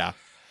colors. Yeah.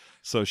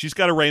 So she's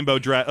got a rainbow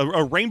dress,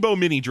 a rainbow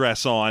mini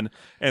dress on,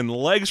 and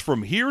legs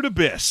from here to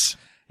Biss.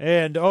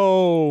 And,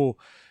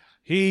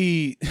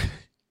 he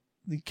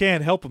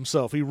can't help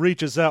himself. He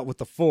reaches out with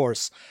the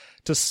Force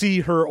to see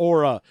her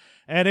aura,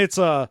 and it's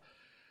a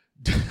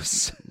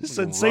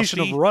sensation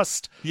Rusty? of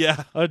rust,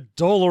 Yeah. a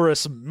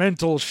dolorous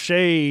mental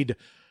shade.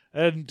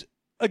 And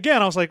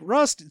again, I was like,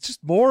 rust, it's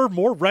just more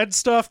red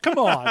stuff. Come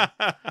on.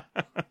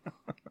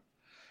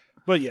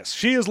 But yes,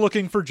 she is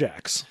looking for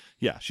Jax.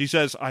 Yeah, she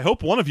says, I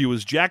hope one of you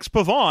is Jax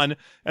Pavon,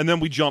 and then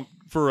we jump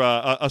for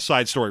a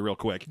side story real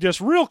quick.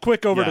 Just real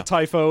quick over Yeah. to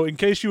Typho, in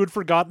case you had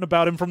forgotten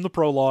about him from the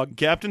prologue.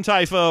 Captain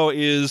Typho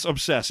is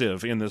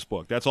obsessive in this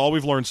book. That's all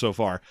we've learned so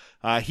far.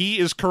 He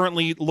is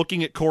currently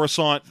looking at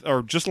Coruscant,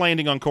 or just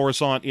landing on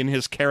Coruscant in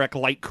his Carrack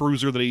light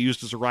cruiser that he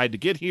used as a ride to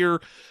get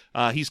here.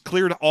 He's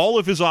cleared all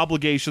of his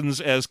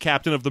obligations as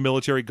captain of the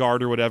military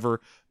guard or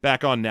whatever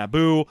back on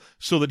Naboo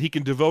so that he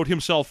can devote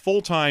himself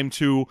full-time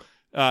to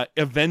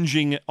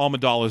avenging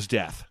Amidala's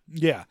death.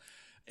 Yeah.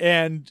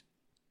 And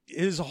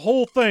his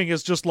whole thing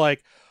is just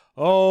like,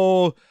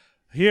 oh,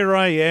 here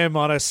I am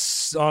on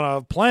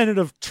a planet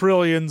of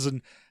trillions,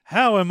 and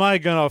how am I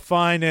going to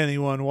find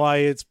anyone? Why,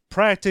 it's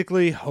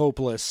practically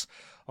hopeless.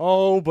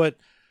 Oh, but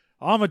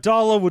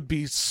Amidala would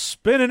be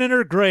spinning in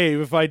her grave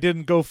if I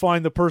didn't go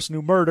find the person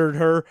who murdered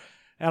her.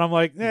 And I'm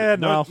like,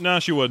 no. No,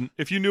 she wouldn't.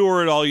 If you knew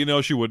her at all, you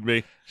know she wouldn't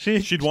be.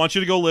 She'd want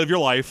you to go live your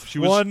life. She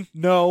was 1,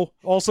 no.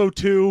 Also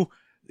 2,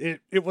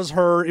 it was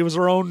her. It was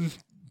her own,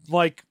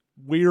 like,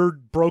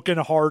 weird broken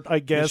heart, I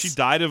guess. She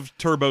died of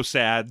turbo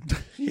sad.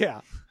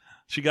 Yeah.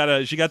 She got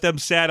them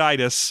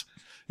saditis.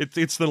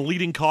 It's the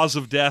leading cause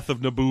of death of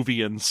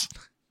Naboovians.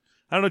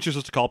 I don't know what you're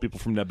supposed to call people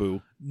from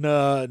Naboo.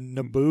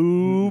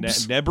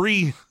 Naboobs.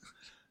 Nebri?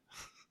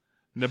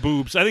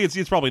 Naboobs. I think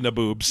it's probably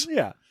Naboobs.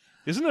 Yeah.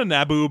 Isn't a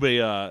Naboob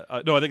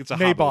a no, I think it's a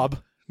Nabob.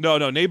 Haboob. No,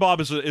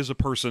 Nabob is a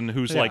person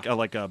who's Yeah.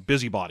 like a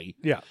busybody.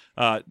 Yeah.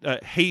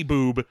 Hey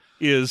Boob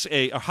is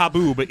a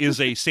Haboob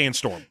is a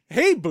sandstorm.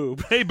 Hey,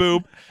 boob. Hey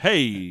Boob.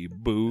 Hey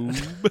Boob.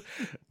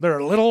 They're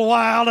a little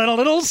wild and a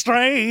little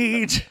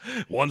strange.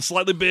 One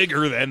slightly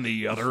bigger than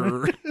the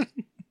other.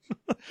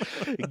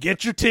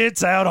 Get your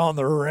tits out on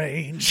the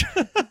range.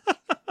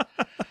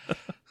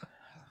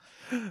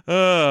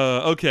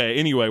 Okay.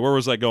 Anyway, where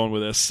was I going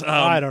with this?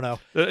 I don't know.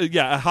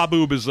 Yeah, a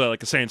Haboob is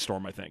like a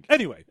sandstorm, I think.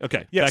 Anyway.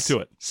 Okay, Yes. back to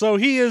it. So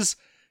he's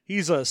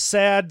a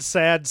sad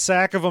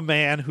sack of a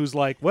man who's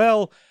like,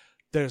 well,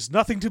 there's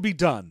nothing to be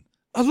done.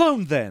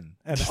 Alone then.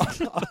 And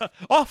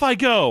Off I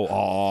go.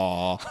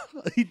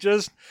 Aww. he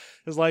just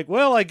is like,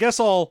 well, I guess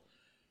I'll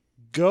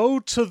go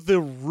to the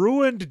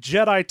ruined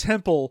Jedi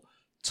temple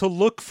to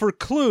look for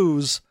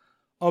clues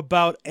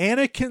about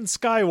Anakin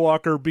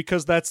Skywalker,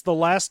 because that's the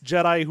last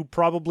Jedi who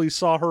probably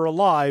saw her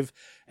alive.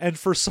 And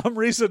for some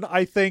reason,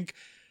 I think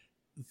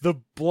the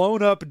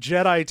blown up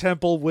Jedi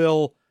temple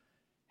will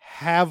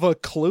have a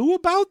clue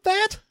about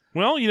that.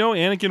 Well,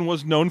 Anakin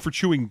was known for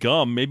chewing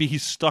gum. Maybe he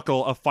stuck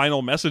a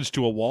final message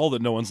to a wall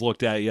that no one's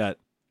looked at yet.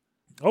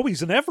 Oh,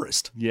 he's in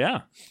Everest.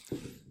 Yeah.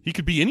 He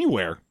could be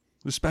anywhere,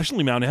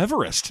 especially Mount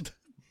Everest.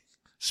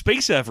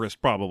 Space Everest,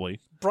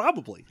 probably.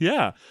 Probably.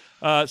 Yeah.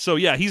 So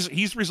yeah,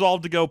 he's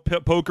resolved to go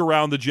poke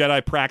around the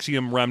Jedi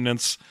Praxium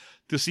remnants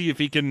to see if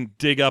he can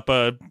dig up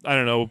a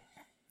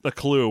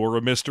clue or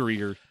a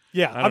mystery or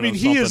Yeah, I don't know,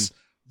 he is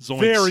Zoinks.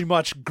 very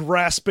much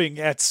grasping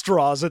at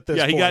straws at this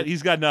point.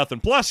 He's got nothing.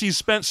 Plus, he's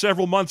spent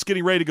several months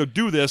getting ready to go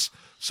do this.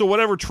 So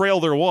whatever trail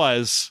there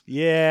was,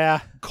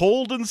 Yeah.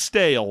 cold and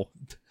stale.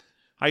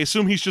 I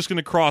assume he's just going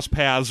to cross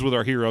paths with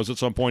our heroes at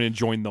some point and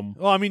join them.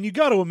 Well, I mean, you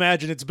got to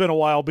imagine it's been a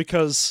while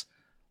because,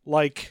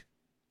 like,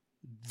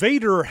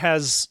 Vader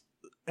has,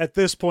 at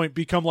this point,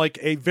 become, like,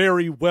 a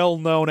very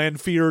well-known and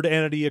feared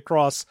entity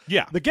across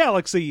Yeah. the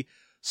galaxy.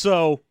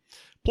 So,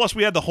 Plus,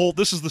 we had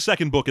this is the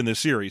second book in this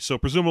series, so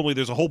presumably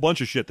there's a whole bunch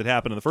of shit that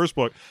happened in the first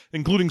book,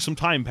 including some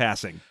time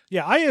passing.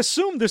 yeah, I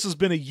assume this has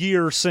been a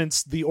year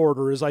since the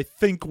Order is, I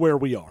think, where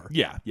we are.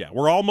 Yeah.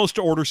 We're almost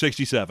to Order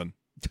 67.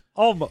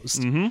 Almost.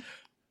 Mm-hmm.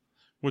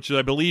 Which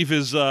I believe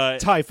is...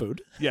 Thai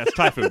food. Yeah, it's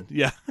Thai food.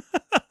 Yeah.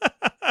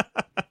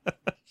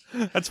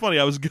 That's funny.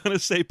 I was going to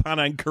say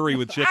Panang curry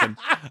with chicken.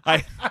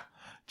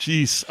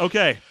 Jeez.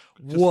 Okay.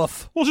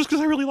 Woof. Well, just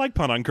because I really like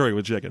Panang curry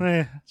with chicken.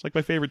 Eh, It's like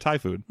my favorite Thai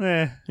food.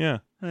 eh, Yeah.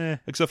 eh.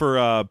 Except for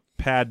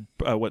Pa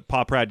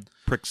Prad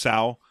Prick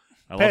Sao.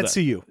 I love Pad that.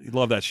 CU. You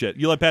love that shit.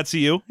 You like Pad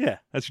CU? Yeah.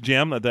 That's your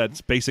jam?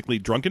 That's basically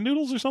drunken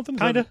noodles or something? Is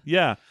that- Kinda.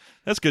 Yeah.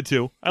 That's good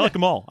too. I like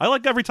them all. I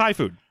like every Thai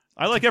food.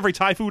 I like every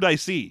Thai food I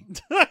see.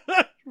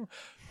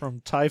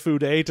 From Thai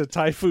food A to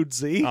Thai food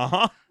Z.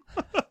 Uh-huh.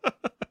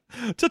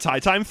 To Thai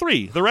Time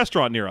 3, the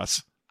restaurant near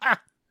us.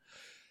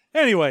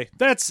 Anyway,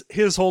 that's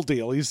his whole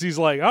deal. He's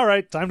like, all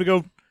right, time to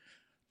go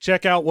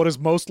check out what is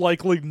most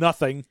likely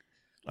nothing,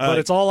 but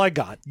it's all I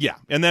got. Yeah,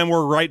 and then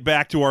we're right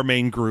back to our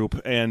main group,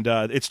 and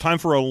it's time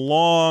for a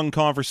long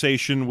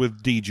conversation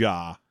with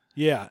Dija.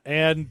 Yeah,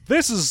 and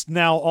this is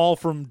now all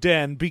from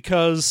Den,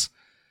 because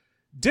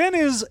Den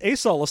is a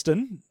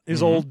Sullustan,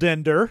 his old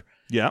Dender,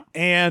 Yeah.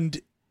 and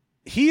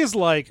he is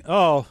like,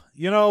 oh,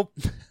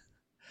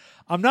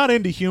 I'm not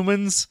into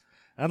humans,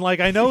 and like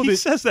I know He that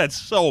says that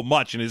so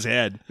much in his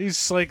head.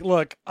 he's like,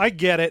 look, I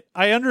get it.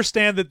 I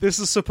understand that this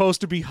is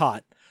supposed to be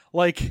hot.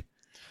 Like,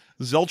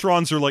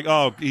 Zeltrons are like,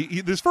 oh,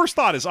 his first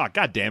thought is, oh,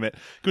 god damn it.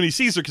 When he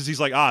sees her, because he's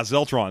like,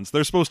 Zeltrons.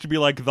 They're supposed to be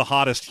like the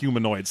hottest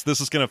humanoids. This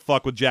is going to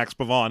fuck with Jax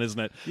Pavon, isn't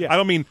it? Yeah. I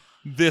don't mean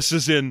this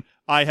is in,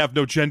 I have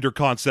no gender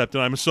concept,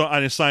 and I'm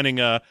assigning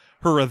her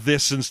a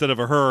this instead of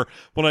a her.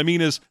 What I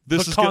mean is,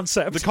 this The is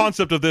concept. the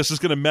concept of this is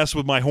going to mess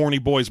with my horny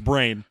boy's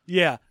brain.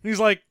 yeah. And he's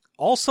like,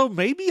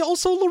 maybe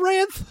also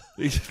Loranth?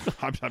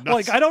 I'm not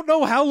Like, I don't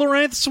know how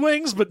Loranth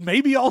swings, but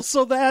maybe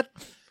also that.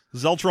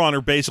 Zeltron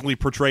are basically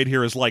portrayed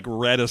here as like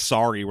Red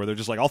Asari, where they're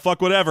just like, I'll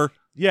fuck whatever.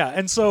 Yeah,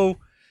 and so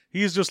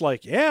he's just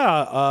like,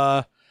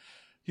 I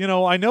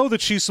know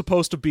that she's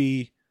supposed to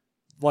be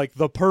like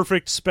the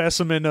perfect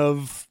specimen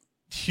of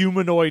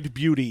humanoid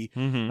beauty,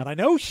 and I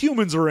know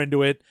humans are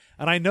into it,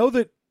 and I know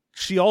that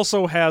she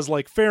also has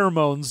like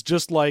pheromones,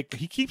 just like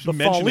He keeps the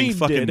mentioning Faline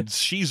fucking did.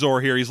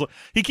 Shizor here.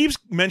 He keeps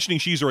mentioning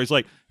Shizor. He's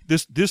like,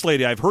 this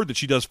lady, I've heard that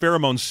she does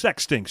pheromone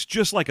sex stinks,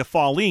 just like a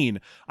Faline.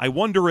 I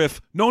wonder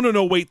if... No,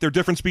 wait, they're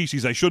different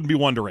species. I shouldn't be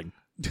wondering.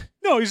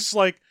 No, he's just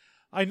like,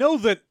 I know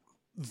that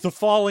the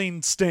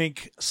falling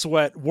stink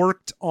sweat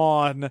worked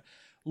on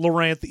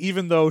Loranth,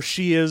 even though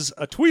she is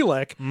a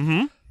Twi'lek.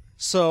 Mm-hmm.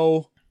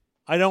 So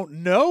I don't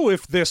know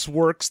if this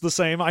works the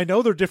same. I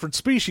know they're different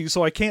species,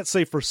 so I can't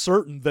say for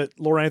certain that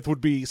Loranth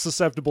would be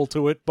susceptible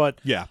to it, but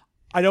Yeah.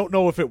 I don't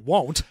know if it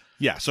won't.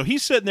 Yeah, so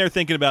he's sitting there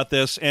thinking about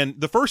this, and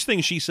the first thing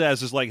she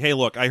says is like, hey,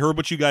 look, I heard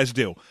what you guys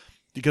do.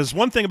 Because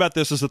one thing about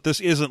this is that this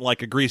isn't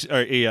like a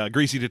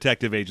greasy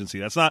detective agency.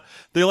 That's not...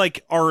 They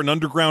like are an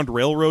underground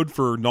railroad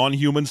for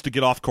non-humans to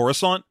get off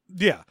Coruscant.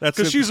 Yeah, That's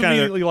because she's kinda-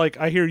 immediately like,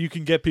 I hear you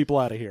can get people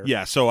out of here.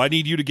 Yeah, so I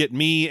need you to get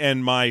me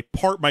and my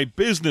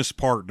business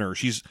partner.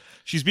 She's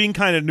being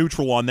kind of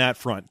neutral on that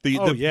front.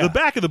 The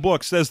back of the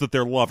book says that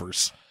they're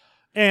lovers.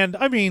 And,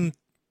 I mean,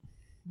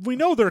 we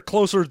know they're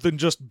closer than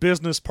just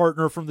business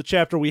partner from the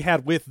chapter we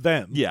had with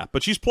them. Yeah,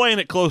 but she's playing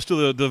it close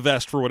to the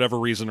vest for whatever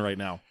reason right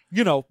now.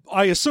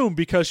 I assume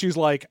because she's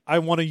like, I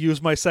want to use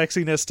my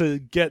sexiness to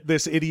get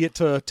this idiot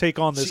to take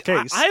on this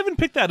case. I haven't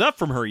picked that up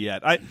from her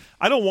yet. I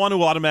don't want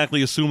to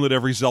automatically assume that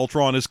every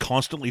Zeltron is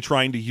constantly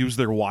trying to use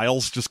their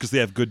wiles just because they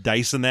have good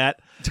dice in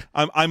that.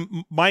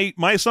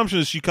 My assumption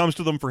is she comes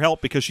to them for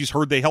help because she's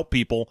heard they help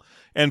people,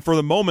 and for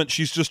the moment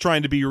she's just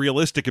trying to be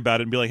realistic about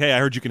it and be like, hey, I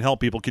heard you can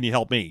help people. Can you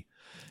help me?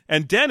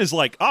 And Den is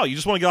like, oh, you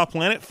just want to get off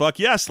planet? Fuck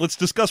yes, let's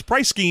discuss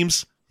price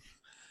schemes.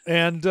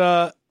 And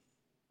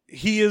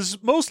he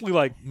is mostly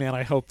like, man,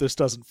 I hope this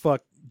doesn't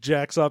fuck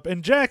Jax up.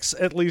 And Jax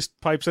at least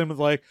pipes in with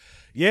like,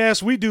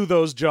 yes, we do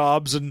those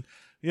jobs, and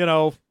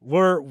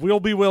we'll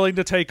be willing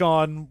to take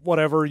on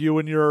whatever, you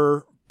and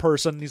your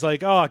person. He's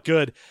like, oh,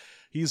 good.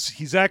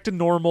 He's acting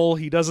normal.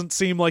 He doesn't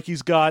seem like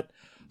he's got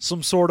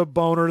some sort of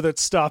boner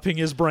that's stopping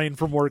his brain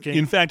from working.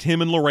 In fact,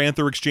 him and Loranth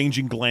are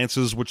exchanging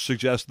glances, which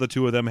suggests the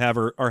two of them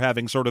are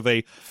having sort of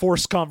a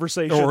forced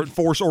conversation. or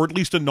at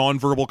least a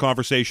nonverbal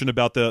conversation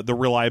about the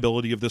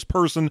reliability of this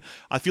person.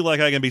 I feel like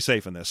I can be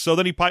safe in this. So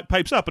then he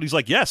pipes up, and he's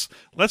like, yes,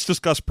 let's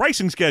discuss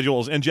pricing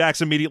schedules. And Jax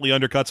immediately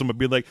undercuts him and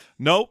be like,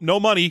 no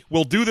money.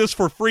 We'll do this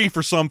for free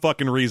for some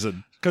fucking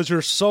reason. Because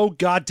you're so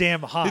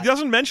goddamn hot. He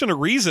doesn't mention a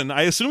reason.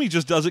 I assume he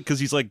just does it because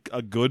he's like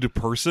a good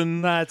person.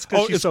 Nah, it's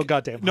because she's so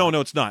goddamn hot. No,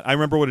 it's not. I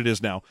remember what it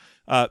is now.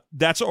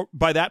 That's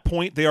by that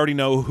point they already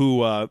know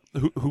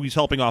who he's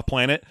helping off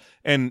planet,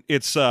 and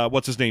it's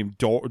what's his name?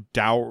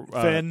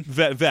 Ven.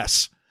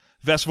 Ves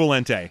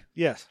Valente.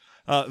 Yes.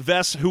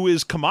 Ves, who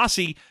is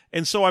Kamasi,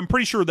 and so I'm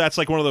pretty sure that's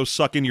like one of those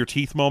suck in your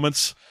teeth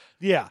moments.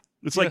 Yeah.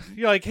 It's like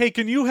you're like, hey,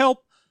 can you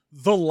help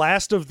the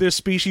last of this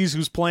species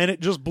whose planet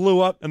just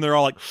blew up? and they're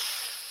all like,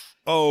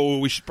 oh,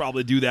 we should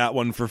probably do that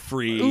one for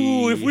free.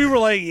 Ooh, if we were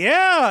like,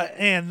 yeah,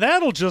 and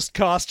that'll just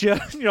cost you.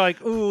 You're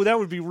like, ooh, that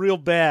would be real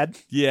bad.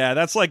 Yeah,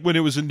 that's like when it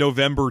was in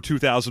November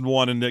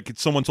 2001 and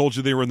someone told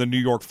you they were in the New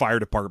York Fire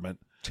Department.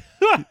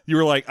 You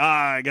were like,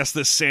 I guess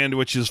this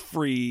sandwich is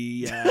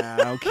free.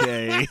 Yeah,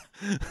 okay.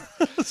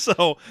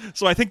 So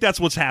I think that's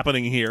what's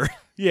happening here.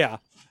 Yeah.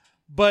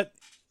 But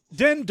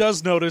Den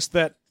does notice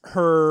that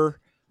her,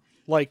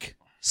 like,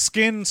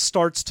 skin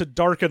starts to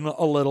darken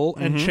a little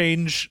and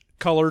change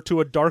color to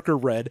a darker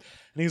red.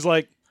 And he's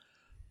like,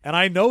 and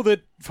I know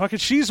that fucking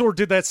Shizor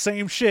did that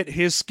same shit.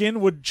 His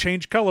skin would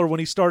change color when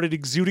he started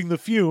exuding the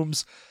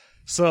fumes.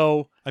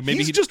 So Maybe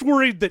he's just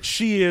worried that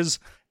she is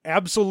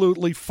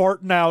absolutely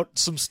farting out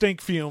some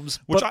stink fumes.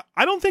 Which But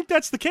I don't think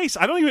that's the case.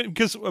 I don't even,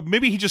 because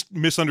maybe he just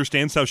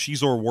misunderstands how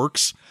Shizor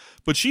works.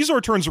 But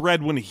Shizor turns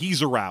red when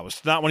he's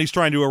aroused, not when he's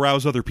trying to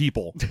arouse other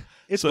people.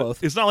 it's So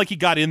both. it's not like he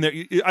got in there.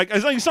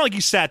 It's not like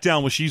he sat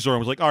down with Shizor and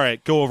was like, "All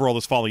right, go over all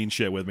this folly and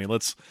shit with me.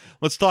 Let's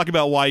talk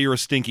about why you're a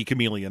stinky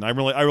chameleon. I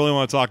really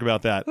want to talk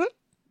about that."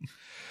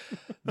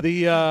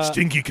 The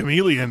Stinky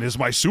Chameleon is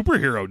my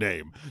superhero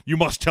name. You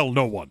must tell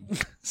no one.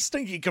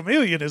 Stinky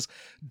Chameleon is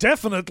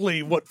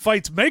definitely what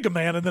fights Mega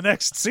Man in the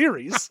next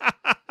series.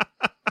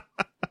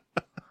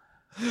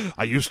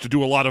 I used to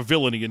do a lot of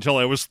villainy until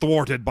I was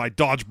thwarted by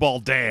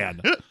Dodgeball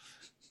Dan.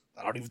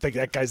 I don't even think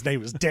that guy's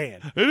name is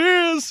Dan. It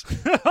is.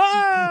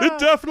 It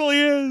definitely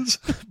is.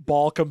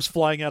 Ball comes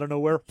flying out of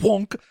nowhere.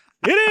 Wonk.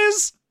 It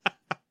is.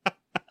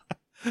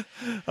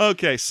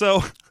 Okay,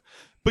 so,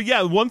 but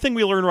yeah, one thing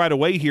we learn right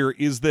away here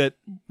is that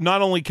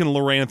not only can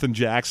Loranth and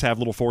Jax have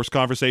little force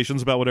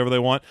conversations about whatever they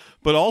want,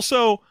 but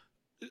also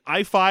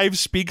I-5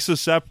 speaks a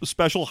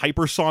special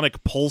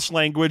hypersonic pulse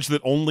language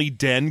that only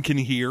Den can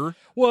hear.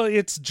 Well,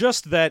 it's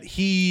just that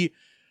he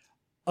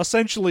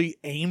essentially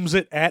aims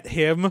it at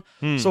him.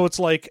 So it's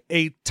like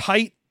a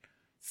tight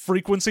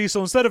frequency. So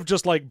instead of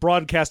just like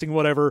broadcasting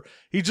whatever,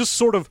 he just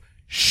sort of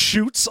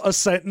shoots a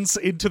sentence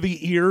into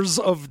the ears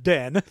of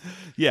Den.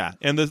 Yeah,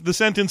 and the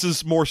sentence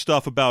is more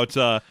stuff about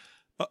the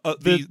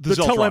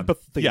Zeltron.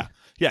 telepathy. Yeah,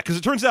 because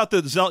it turns out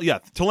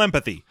that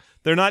telepathy.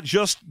 They don't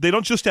just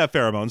have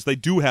pheromones. They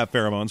do have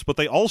pheromones, but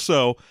they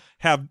also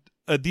have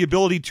the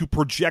ability to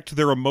project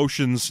their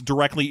emotions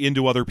directly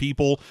into other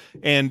people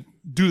and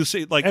do the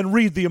same. And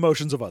read the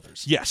emotions of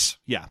others. Yes,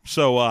 yeah.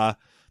 So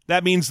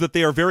that means that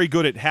they are very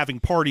good at having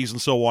parties and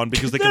so on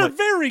because they They're can.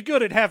 very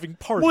good at having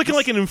parties. Well,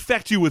 they can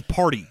infect you with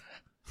party.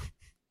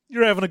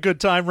 You're having a good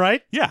time,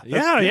 right? Yeah,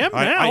 Yeah, I am now.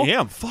 I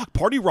am. Fuck,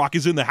 Party Rock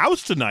is in the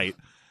house tonight.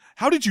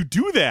 How did you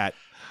do that?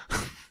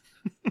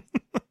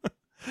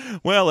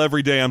 Well,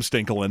 every day I'm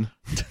stinkling.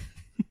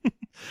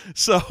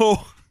 So,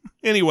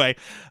 anyway,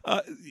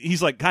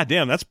 he's like, God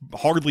damn, that's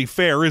hardly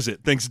fair, is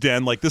it? Thinks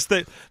Den. Like,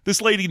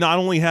 this lady not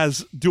only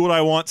has do what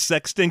I want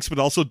sex stinks, but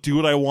also do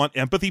what I want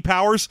empathy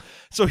powers.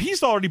 So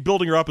he's already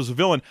building her up as a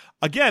villain.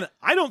 Again,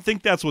 I don't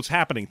think that's what's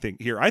happening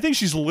here. I think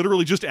she's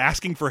literally just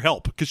asking for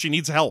help because she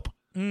needs help.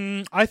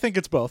 I think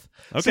it's both.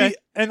 Okay. See,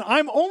 and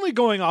I'm only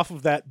going off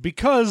of that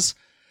because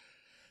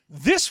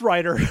this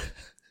writer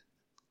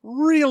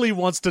really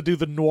wants to do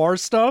the noir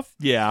stuff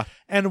Yeah.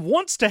 and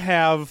wants to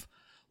have,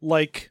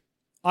 like,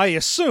 I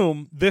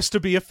assume this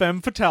to be a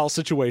femme fatale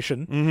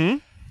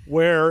situation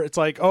where it's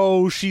like,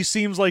 oh, she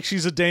seems like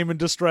she's a dame in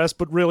distress,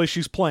 but really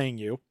she's playing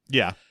you.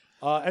 Yeah.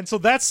 And so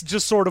that's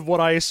just sort of what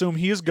I assume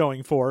he is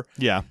going for.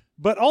 Yeah.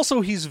 But also,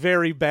 he's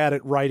very bad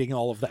at writing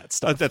all of that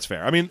stuff. That's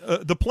fair. I mean,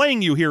 the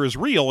playing you here is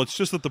real. It's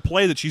just that the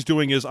play that she's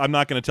doing is, I'm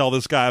not going to tell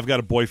this guy I've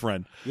got a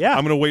boyfriend. Yeah.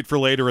 I'm going to wait for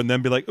later and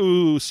then be like,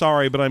 ooh,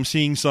 sorry, but I'm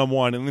seeing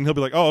someone. And then he'll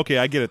be like, oh, okay,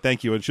 I get it.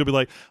 Thank you. And she'll be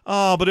like,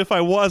 oh, but if I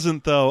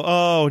wasn't, though,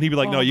 oh. And he'd be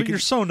like, no, you can. You're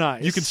so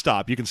nice. You can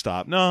stop. You can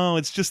stop. No,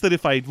 it's just that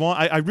if I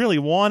really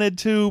wanted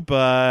to,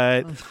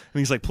 but. And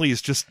he's like,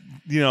 please, just,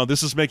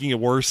 this is making it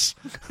worse.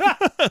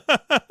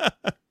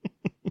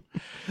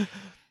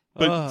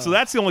 But so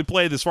that's the only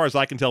play, as far as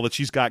I can tell, that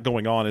she's got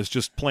going on is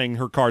just playing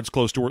her cards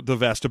close to the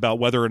vest about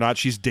whether or not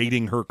she's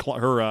dating her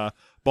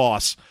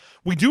boss.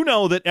 We do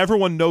know that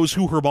everyone knows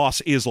who her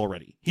boss is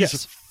already. He's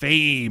Yes.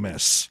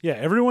 famous. Yeah,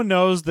 everyone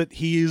knows that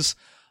he's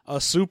a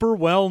super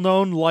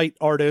well-known light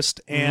artist,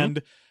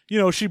 and,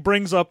 she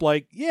brings up,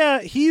 like,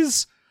 yeah,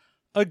 he's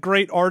a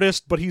great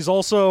artist, but he's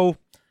also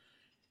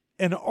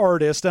an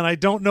artist, and I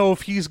don't know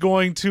if he's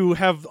going to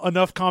have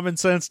enough common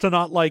sense to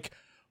not, like,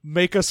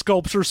 make a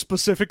sculpture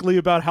specifically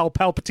about how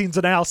Palpatine's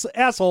an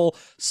asshole,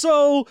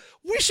 so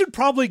we should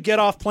probably get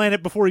off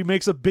planet before he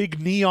makes a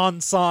big neon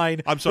sign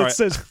I'm sorry. that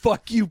says,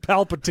 fuck you,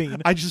 Palpatine.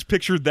 I just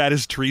pictured that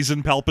as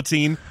treason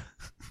Palpatine.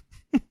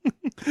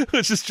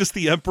 It's just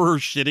the Emperor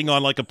shitting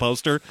on like a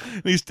poster.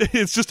 And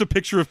it's just a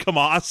picture of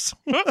Kamas.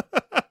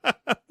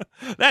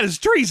 That is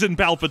treason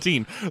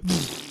Palpatine.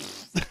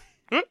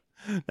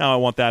 Now I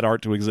want that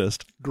art to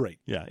exist. Great.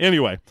 Yeah.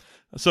 Anyway,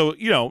 so,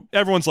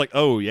 everyone's like,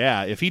 oh,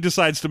 yeah, if he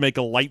decides to make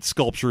a light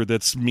sculpture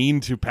that's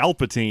mean to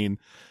Palpatine,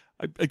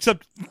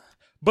 except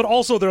But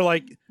also they're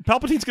like,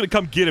 Palpatine's going to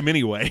come get him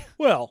anyway.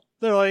 well,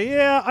 they're like,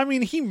 yeah, I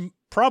mean, he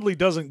probably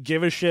doesn't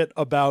give a shit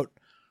about,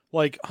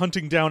 like,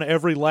 hunting down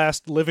every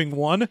last living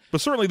one.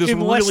 But certainly this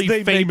Unless really they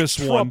make famous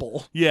one.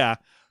 trouble. Yeah.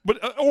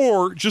 But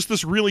or just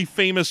this really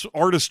famous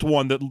artist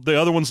one that the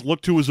other ones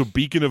look to as a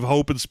beacon of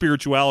hope and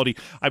spirituality.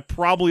 I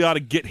probably ought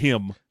to get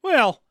him.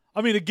 Well,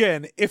 I mean,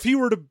 again, if he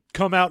were to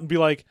come out and be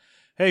like,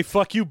 hey,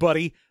 fuck you,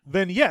 buddy,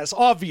 then yes,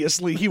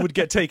 obviously he would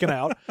get taken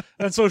out.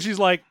 And so she's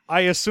like,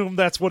 I assume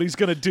that's what he's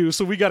going to do,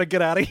 so we got to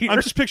get out of here. I'm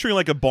just picturing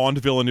like a Bond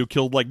villain who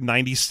killed like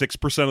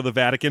 96% of the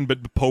Vatican,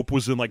 but the Pope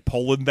was in like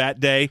Poland that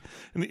day.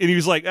 And he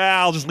was like,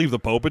 I'll just leave the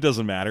Pope. It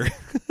doesn't matter.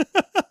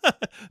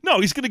 No,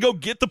 he's going to go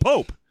get the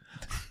Pope.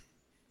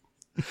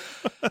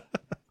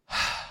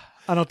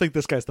 I don't think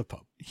this guy's the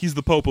Pope. He's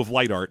the Pope of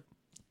light art.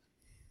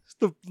 It's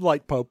the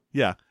light Pope.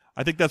 Yeah.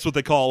 I think that's what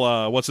they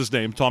call what's his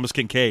name, Thomas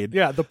Kincaid.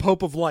 Yeah, the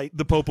Pope of Light.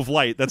 The Pope of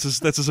Light. That's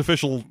his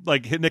official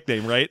like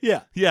nickname, right?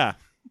 Yeah. Yeah.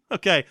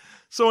 Okay.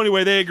 So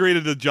anyway, they agree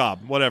to the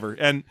job, whatever,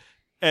 and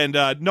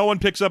no one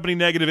picks up any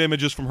negative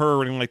images from her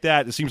or anything like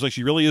that. It seems like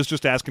she really is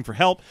just asking for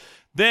help.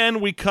 Then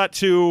we cut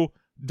to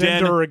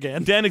Den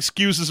again. Den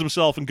excuses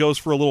himself and goes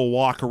for a little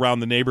walk around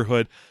the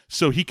neighborhood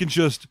so he can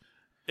just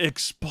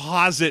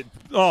exposit.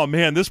 Oh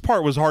man, this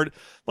part was hard.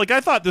 Like,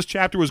 I thought this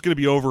chapter was going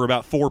to be over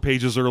about 4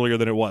 pages earlier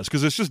than it was,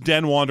 because it's just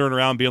Den wandering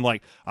around being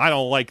like, I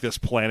don't like this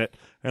planet,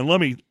 and let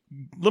me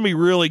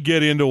really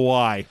get into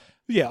why.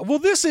 Yeah, well,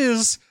 this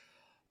is,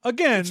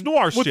 again, It's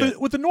noir with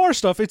shit. with the noir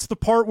stuff, it's the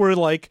part where,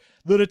 like,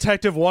 the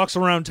detective walks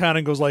around town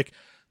and goes like,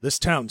 this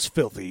town's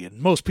filthy, and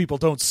most people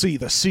don't see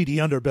the seedy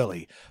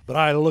underbelly, but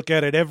I look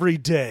at it every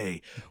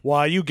day.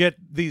 Why, you get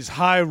these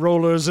high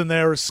rollers in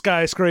their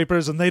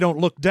skyscrapers, and they don't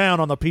look down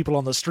on the people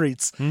on the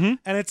streets. Mm-hmm.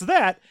 And it's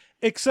that,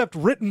 except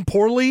written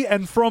poorly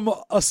and from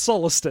a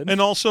Sulliston.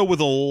 And also with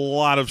a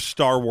lot of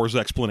Star Wars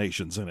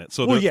explanations in it.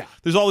 So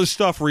there's all this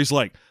stuff where he's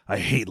like, I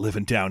hate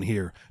living down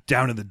here,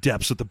 down in the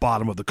depths at the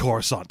bottom of the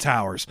Coruscant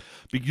Towers.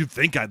 But you'd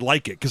think I'd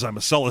like it because I'm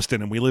a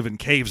Sulliston and we live in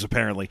caves,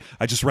 apparently.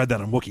 I just read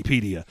that on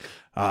Wikipedia.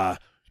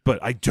 But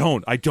I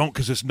don't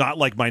because it's not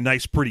like my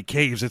nice, pretty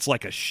caves. It's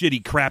like a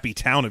shitty, crappy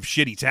town of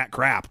shitty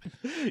crap.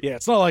 Yeah,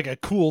 it's not like a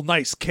cool,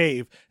 nice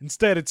cave.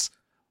 Instead, it's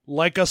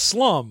like a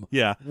slum.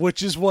 Yeah.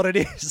 Which is what it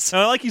is.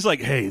 And I like he's like,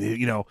 hey,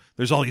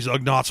 there's all these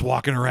Ugnaughts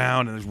walking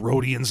around and there's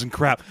Rhodians and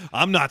crap.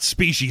 I'm not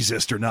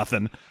speciesist or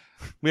nothing.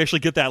 We actually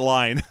get that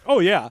line. Oh,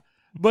 yeah.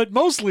 But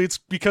mostly it's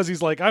because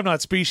he's like, I'm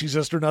not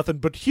speciesist or nothing,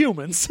 but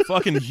humans.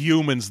 Fucking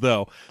humans,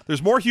 though.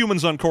 There's more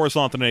humans on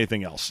Coruscant than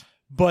anything else.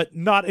 But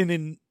not in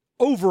an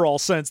overall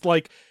sense.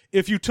 Like,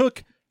 if you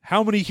took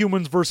how many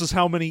humans versus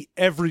how many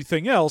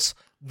everything else,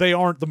 they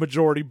aren't the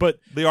majority, but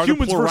they are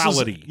humans the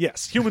plurality.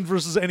 Human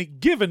versus any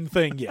given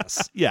thing,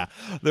 yes. Yeah,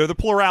 they're the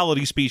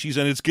plurality species,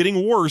 and it's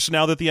getting worse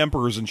now that the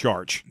Emperor's in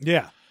charge.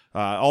 Yeah.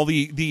 All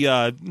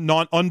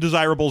the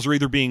undesirables are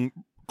either being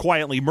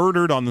quietly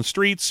murdered on the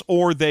streets,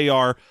 or they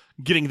are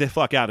getting the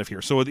fuck out of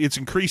here. So it's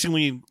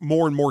increasingly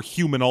more and more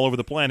human all over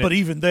the planet. But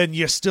even then,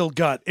 you still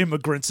got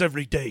immigrants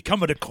every day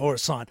coming to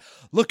Coruscant,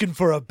 looking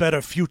for a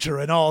better future,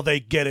 and all they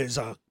get is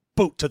a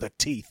boot to the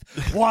teeth.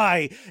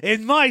 Why?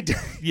 In my day...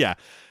 Yeah.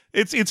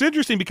 It's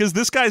interesting because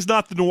this guy's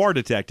not the noir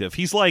detective.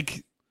 He's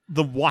like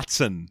the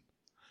Watson,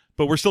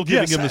 but we're still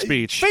giving him the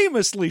speech.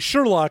 Famously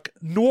Sherlock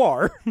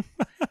Noir.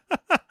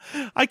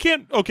 I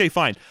can't... Okay,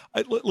 fine.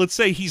 Let's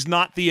say he's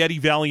not the Eddie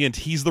Valiant.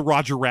 He's the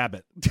Roger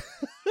Rabbit.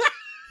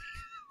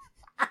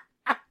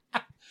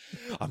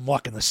 I'm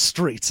walking the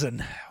streets,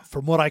 and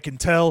from what I can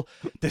tell,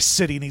 this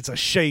city needs a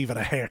shave and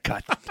a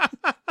haircut.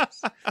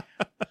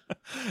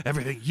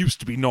 Everything used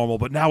to be normal,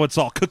 but now it's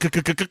all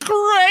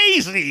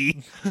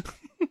crazy.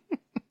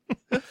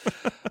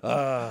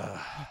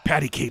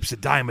 Patty capes a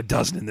dime a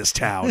dozen in this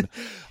town.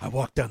 I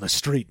walk down the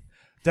street,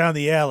 down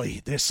the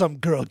alley. There's some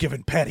girl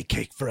giving patty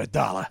cake for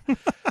 $1.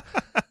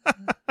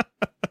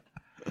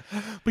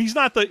 But he's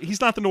not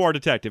the noir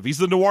detective. He's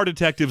the noir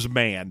detective's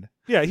man.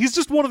 Yeah, he's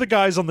just one of the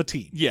guys on the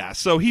team. Yeah,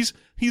 so he's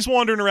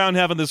wandering around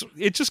having this.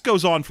 It just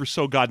goes on for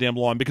so goddamn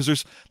long because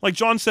there's, like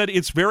John said,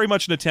 it's very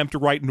much an attempt to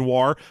write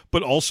noir,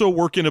 but also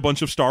work in a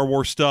bunch of Star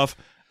Wars stuff.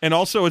 And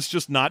also, it's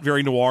just not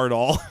very noir at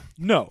all.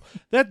 No.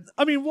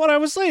 What I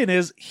was saying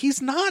is,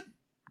 he's not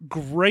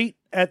great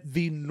at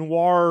the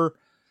noir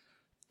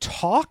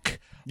talk.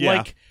 Yeah.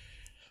 Like,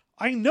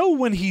 I know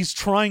when he's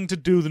trying to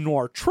do the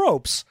noir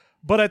tropes,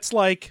 but it's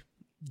like,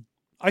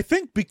 I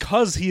think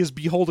because he is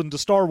beholden to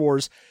Star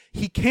Wars,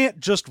 he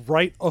can't just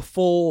write a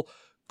full,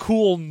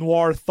 cool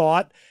noir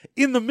thought.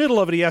 In the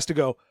middle of it, he has to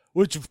go,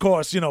 which, of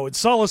course, in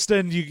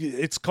Sulliston,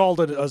 it's called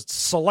a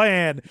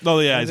Salan. Oh,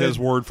 yeah, it's his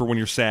word for when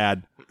you're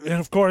sad. And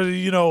of course,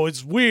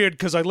 it's weird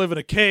because I live in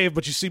a cave,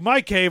 but you see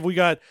my cave, we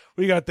got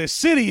this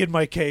city in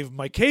my cave.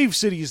 My cave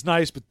city is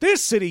nice, but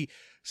this city's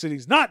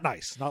not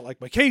nice. Not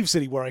like my cave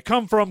city where I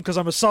come from because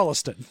I'm a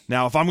Sulliston.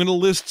 Now, if I'm going to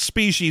list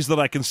species that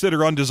I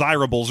consider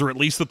undesirables, or at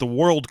least that the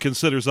world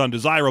considers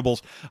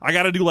undesirables, I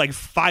got to do like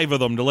 5 of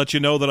them to let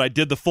you know that I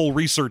did the full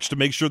research to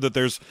make sure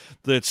that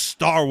it's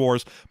Star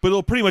Wars. But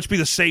it'll pretty much be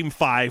the same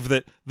 5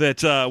 that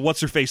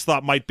What's-Her-Face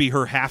thought might be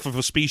her half of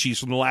a species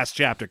from the last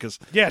chapter. Cause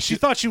yeah, she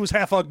thought she was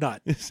half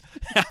Ugnaught.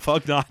 Half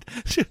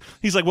Ugnaught.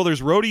 He's like, well,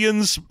 there's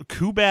Rhodians,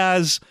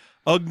 Kubaz,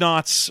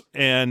 Ugnaughts,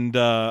 and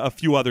a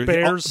few other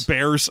bears.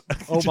 Bears.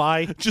 Oh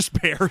my! Just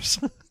bears.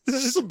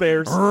 Just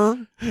bears.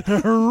 Go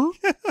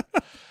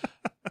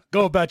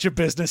about your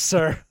business,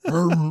 sir.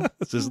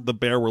 This isn't the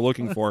bear we're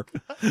looking for.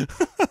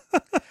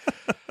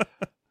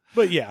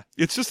 But yeah,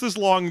 it's just this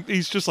long.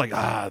 He's just like,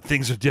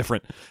 things are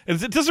different,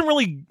 and it doesn't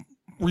really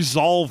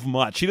resolve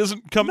much. He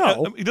doesn't come.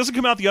 No. He doesn't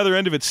come out the other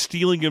end of it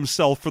stealing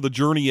himself for the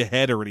journey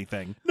ahead or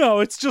anything.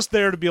 No, it's just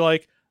there to be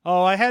like,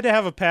 oh, I had to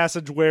have a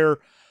passage where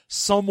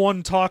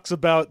someone talks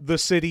about the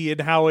city and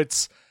how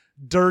it's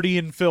dirty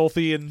and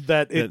filthy, and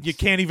that you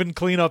can't even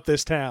clean up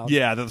this town.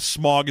 Yeah, the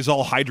smog is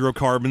all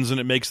hydrocarbons and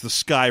it makes the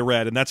sky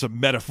red, and that's a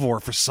metaphor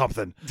for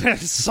something.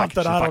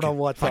 Something I don't know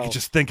what. If I could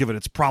just think of it,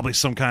 it's probably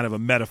some kind of a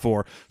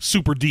metaphor.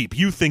 Super deep.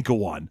 You think of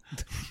one.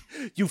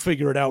 You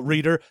figure it out,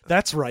 reader.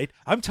 That's right.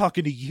 I'm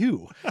talking to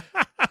you.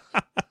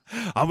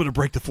 I'm going to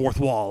break the fourth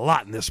wall a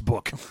lot in this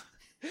book.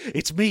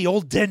 It's me,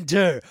 old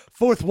Dender,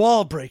 fourth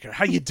wall breaker.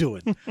 How you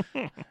doing?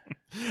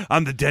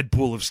 I'm the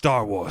Deadpool of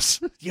Star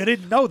Wars. You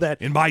didn't know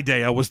that. In my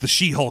day, I was the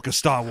She-Hulk of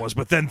Star Wars,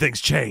 but then things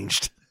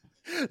changed.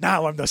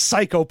 Now I'm the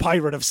psycho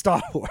pirate of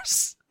Star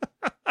Wars.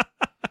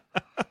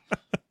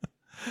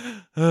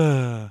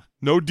 No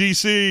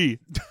DC.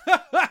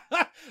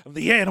 I'm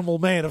the animal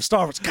man of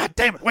Star Wars. God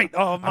damn it. Wait.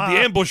 I'm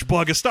the ambush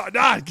bug of Star...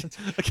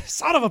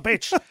 Son of a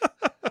bitch.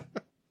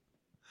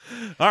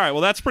 All right,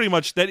 well, that's pretty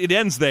much that. It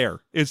ends there.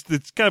 It's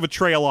kind of a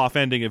trail off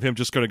ending of him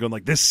just going to go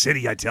like, this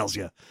city, I tells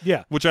you.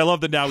 Yeah. Which I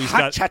love that now he's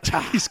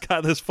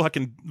got this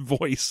fucking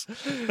voice.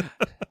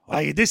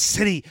 Why, this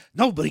city,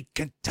 nobody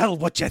can tell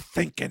what you're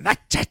thinking.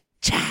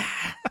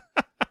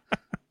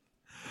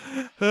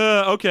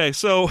 Okay,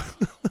 so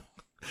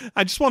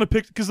I just want to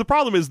pick, because the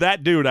problem is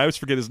that dude, I always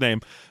forget his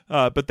name,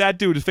 but that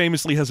dude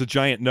famously has a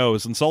giant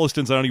nose, and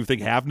Solistons I don't even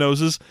think have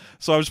noses,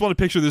 so I just want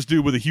to picture this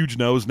dude with a huge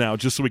nose now,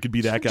 just so we could be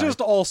that guy.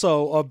 Just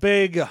also a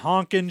big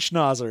honkin'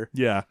 schnauzer.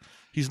 Yeah.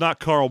 He's not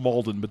Carl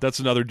Malden, but that's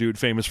another dude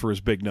famous for his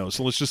big nose,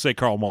 so let's just say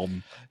Carl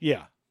Malden.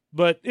 Yeah,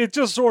 but it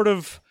just sort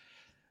of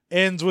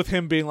ends with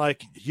him being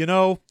like,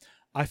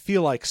 I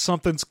feel like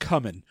something's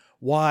coming.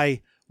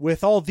 Why,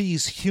 with all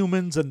these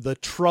humans and the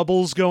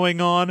troubles going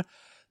on,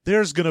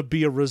 there's going to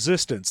be a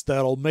resistance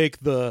that'll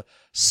make the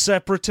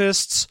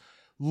separatists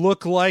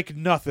look like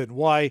nothing.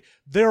 Why,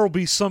 there'll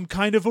be some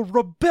kind of a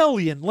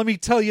rebellion, let me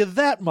tell you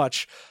that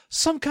much.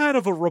 Some kind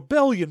of a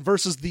rebellion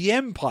versus the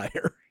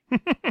Empire.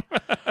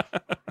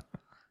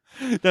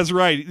 That's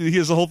right. He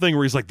has a whole thing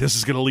where he's like, this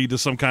is going to lead to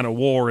some kind of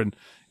war in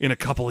a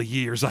couple of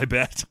years, I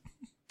bet.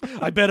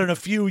 I bet in a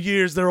few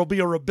years there'll be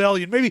a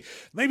rebellion. Maybe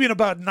in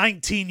about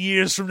 19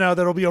 years from now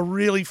there'll be a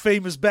really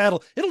famous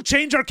battle. It'll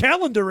change our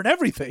calendar and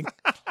everything.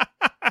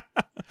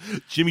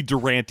 Jimmy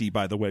Durante,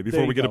 by the way,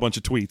 before we get a bunch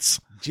of tweets.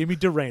 Jimmy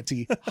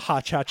Durante,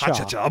 ha-cha-cha.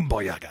 Ha-cha-cha,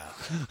 amboyaga.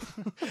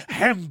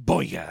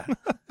 Hamboya.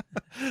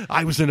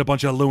 I was in a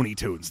bunch of Looney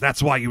Tunes.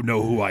 That's why you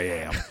know who I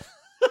am.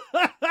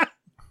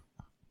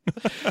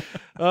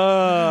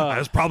 I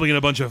was probably in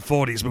a bunch of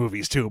 40s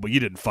movies, too, but you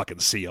didn't fucking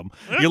see them.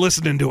 You're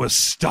listening to a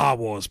Star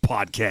Wars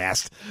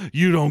podcast.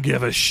 You don't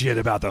give a shit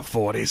about the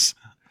 40s.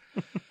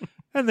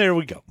 And there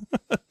we go.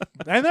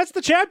 And that's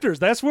the chapters.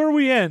 That's where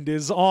we end,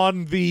 is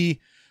on the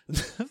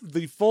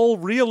full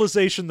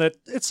realization that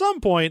at some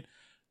point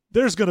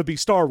there's going to be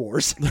Star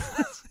Wars.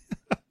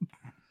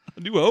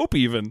 I do hope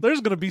even.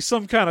 There's going to be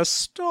some kind of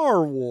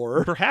Star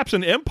War. Perhaps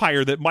an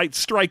empire that might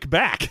strike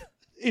back.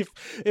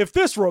 If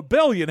this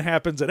rebellion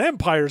happens, an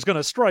empire's going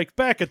to strike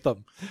back at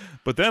them.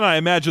 But then I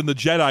imagine the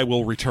Jedi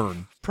will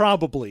return.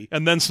 Probably.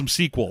 And then some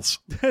sequels.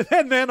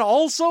 And then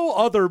also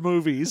other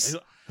movies.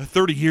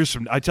 30 years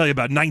from, I tell you,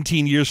 about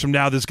 19 years from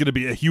now, there's going to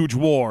be a huge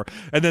war.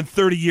 And then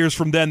 30 years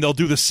from then, they'll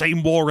do the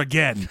same war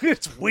again.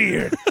 It's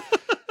weird.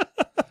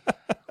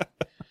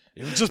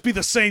 It'll just be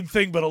the same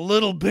thing, but a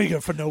little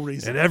bigger for no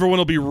reason. And everyone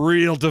will be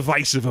real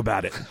divisive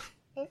about it.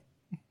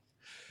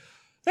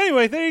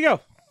 Anyway, there you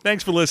go.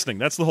 Thanks for listening.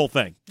 That's the whole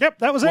thing. Yep,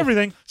 that was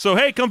everything. So,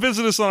 hey, come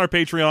visit us on our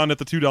Patreon at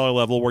the $2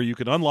 level where you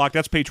can unlock,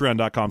 that's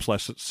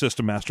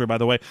patreon.com/systemmaster, by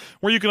the way,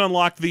 where you can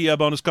unlock the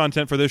bonus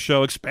content for this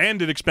show,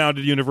 Expanded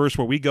Expounded Universe,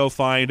 where we go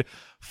find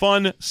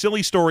fun,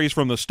 silly stories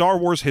from the Star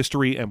Wars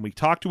history, and we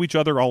talk to each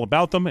other all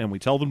about them, and we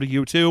tell them to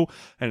you, too.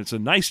 And it's a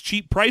nice,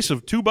 cheap price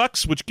of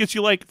 $2, which gets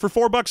you, like, for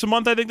 $4 a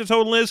month, I think the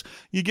total is,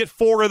 you get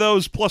 4 of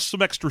those plus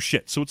some extra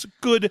shit. So it's a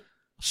good,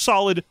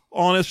 solid,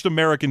 honest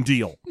American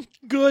deal.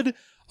 Good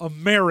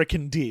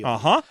American deal.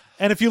 Uh-huh.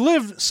 And if you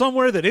live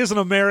somewhere that isn't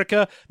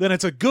America, then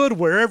it's a good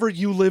wherever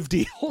you live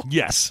deal.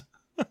 Yes.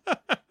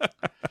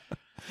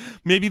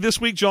 Maybe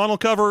this week John will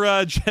cover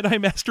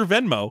Jedi Master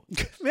Venmo.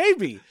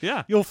 Maybe.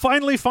 Yeah. You'll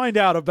finally find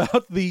out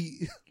about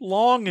the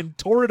long and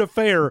torrid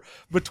affair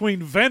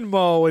between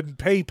Venmo and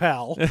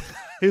PayPal,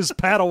 his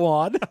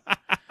Padawan.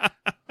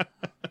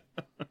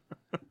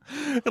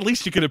 At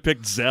least you could have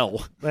picked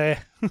Zelle. But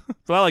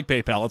I like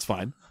PayPal. It's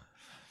fine.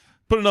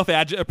 Put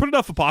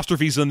enough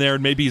apostrophes in there,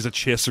 and maybe he's a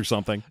chiss or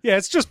something. Yeah,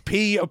 it's just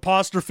P''Y''P''LLE.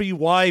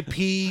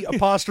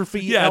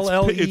 Yeah,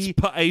 it's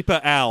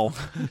PayPal.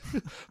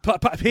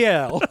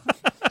 PL.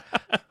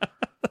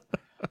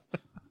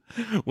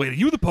 Wait, are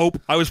you the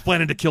Pope? I was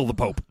planning to kill the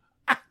Pope.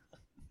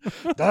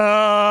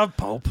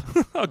 Pope.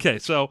 Okay,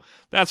 so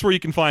that's where you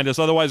can find us.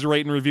 Otherwise,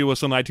 rate and review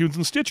us on iTunes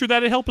and Stitcher.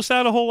 That'd help us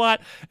out a whole lot.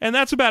 And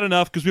that's about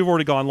enough because we've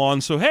already gone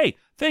long. So, hey,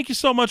 thank you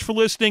so much for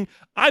listening.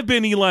 I've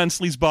been Elon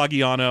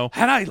Sleazebagiano.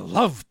 And I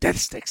love death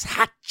sticks.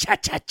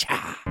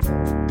 Ha-cha-cha-cha.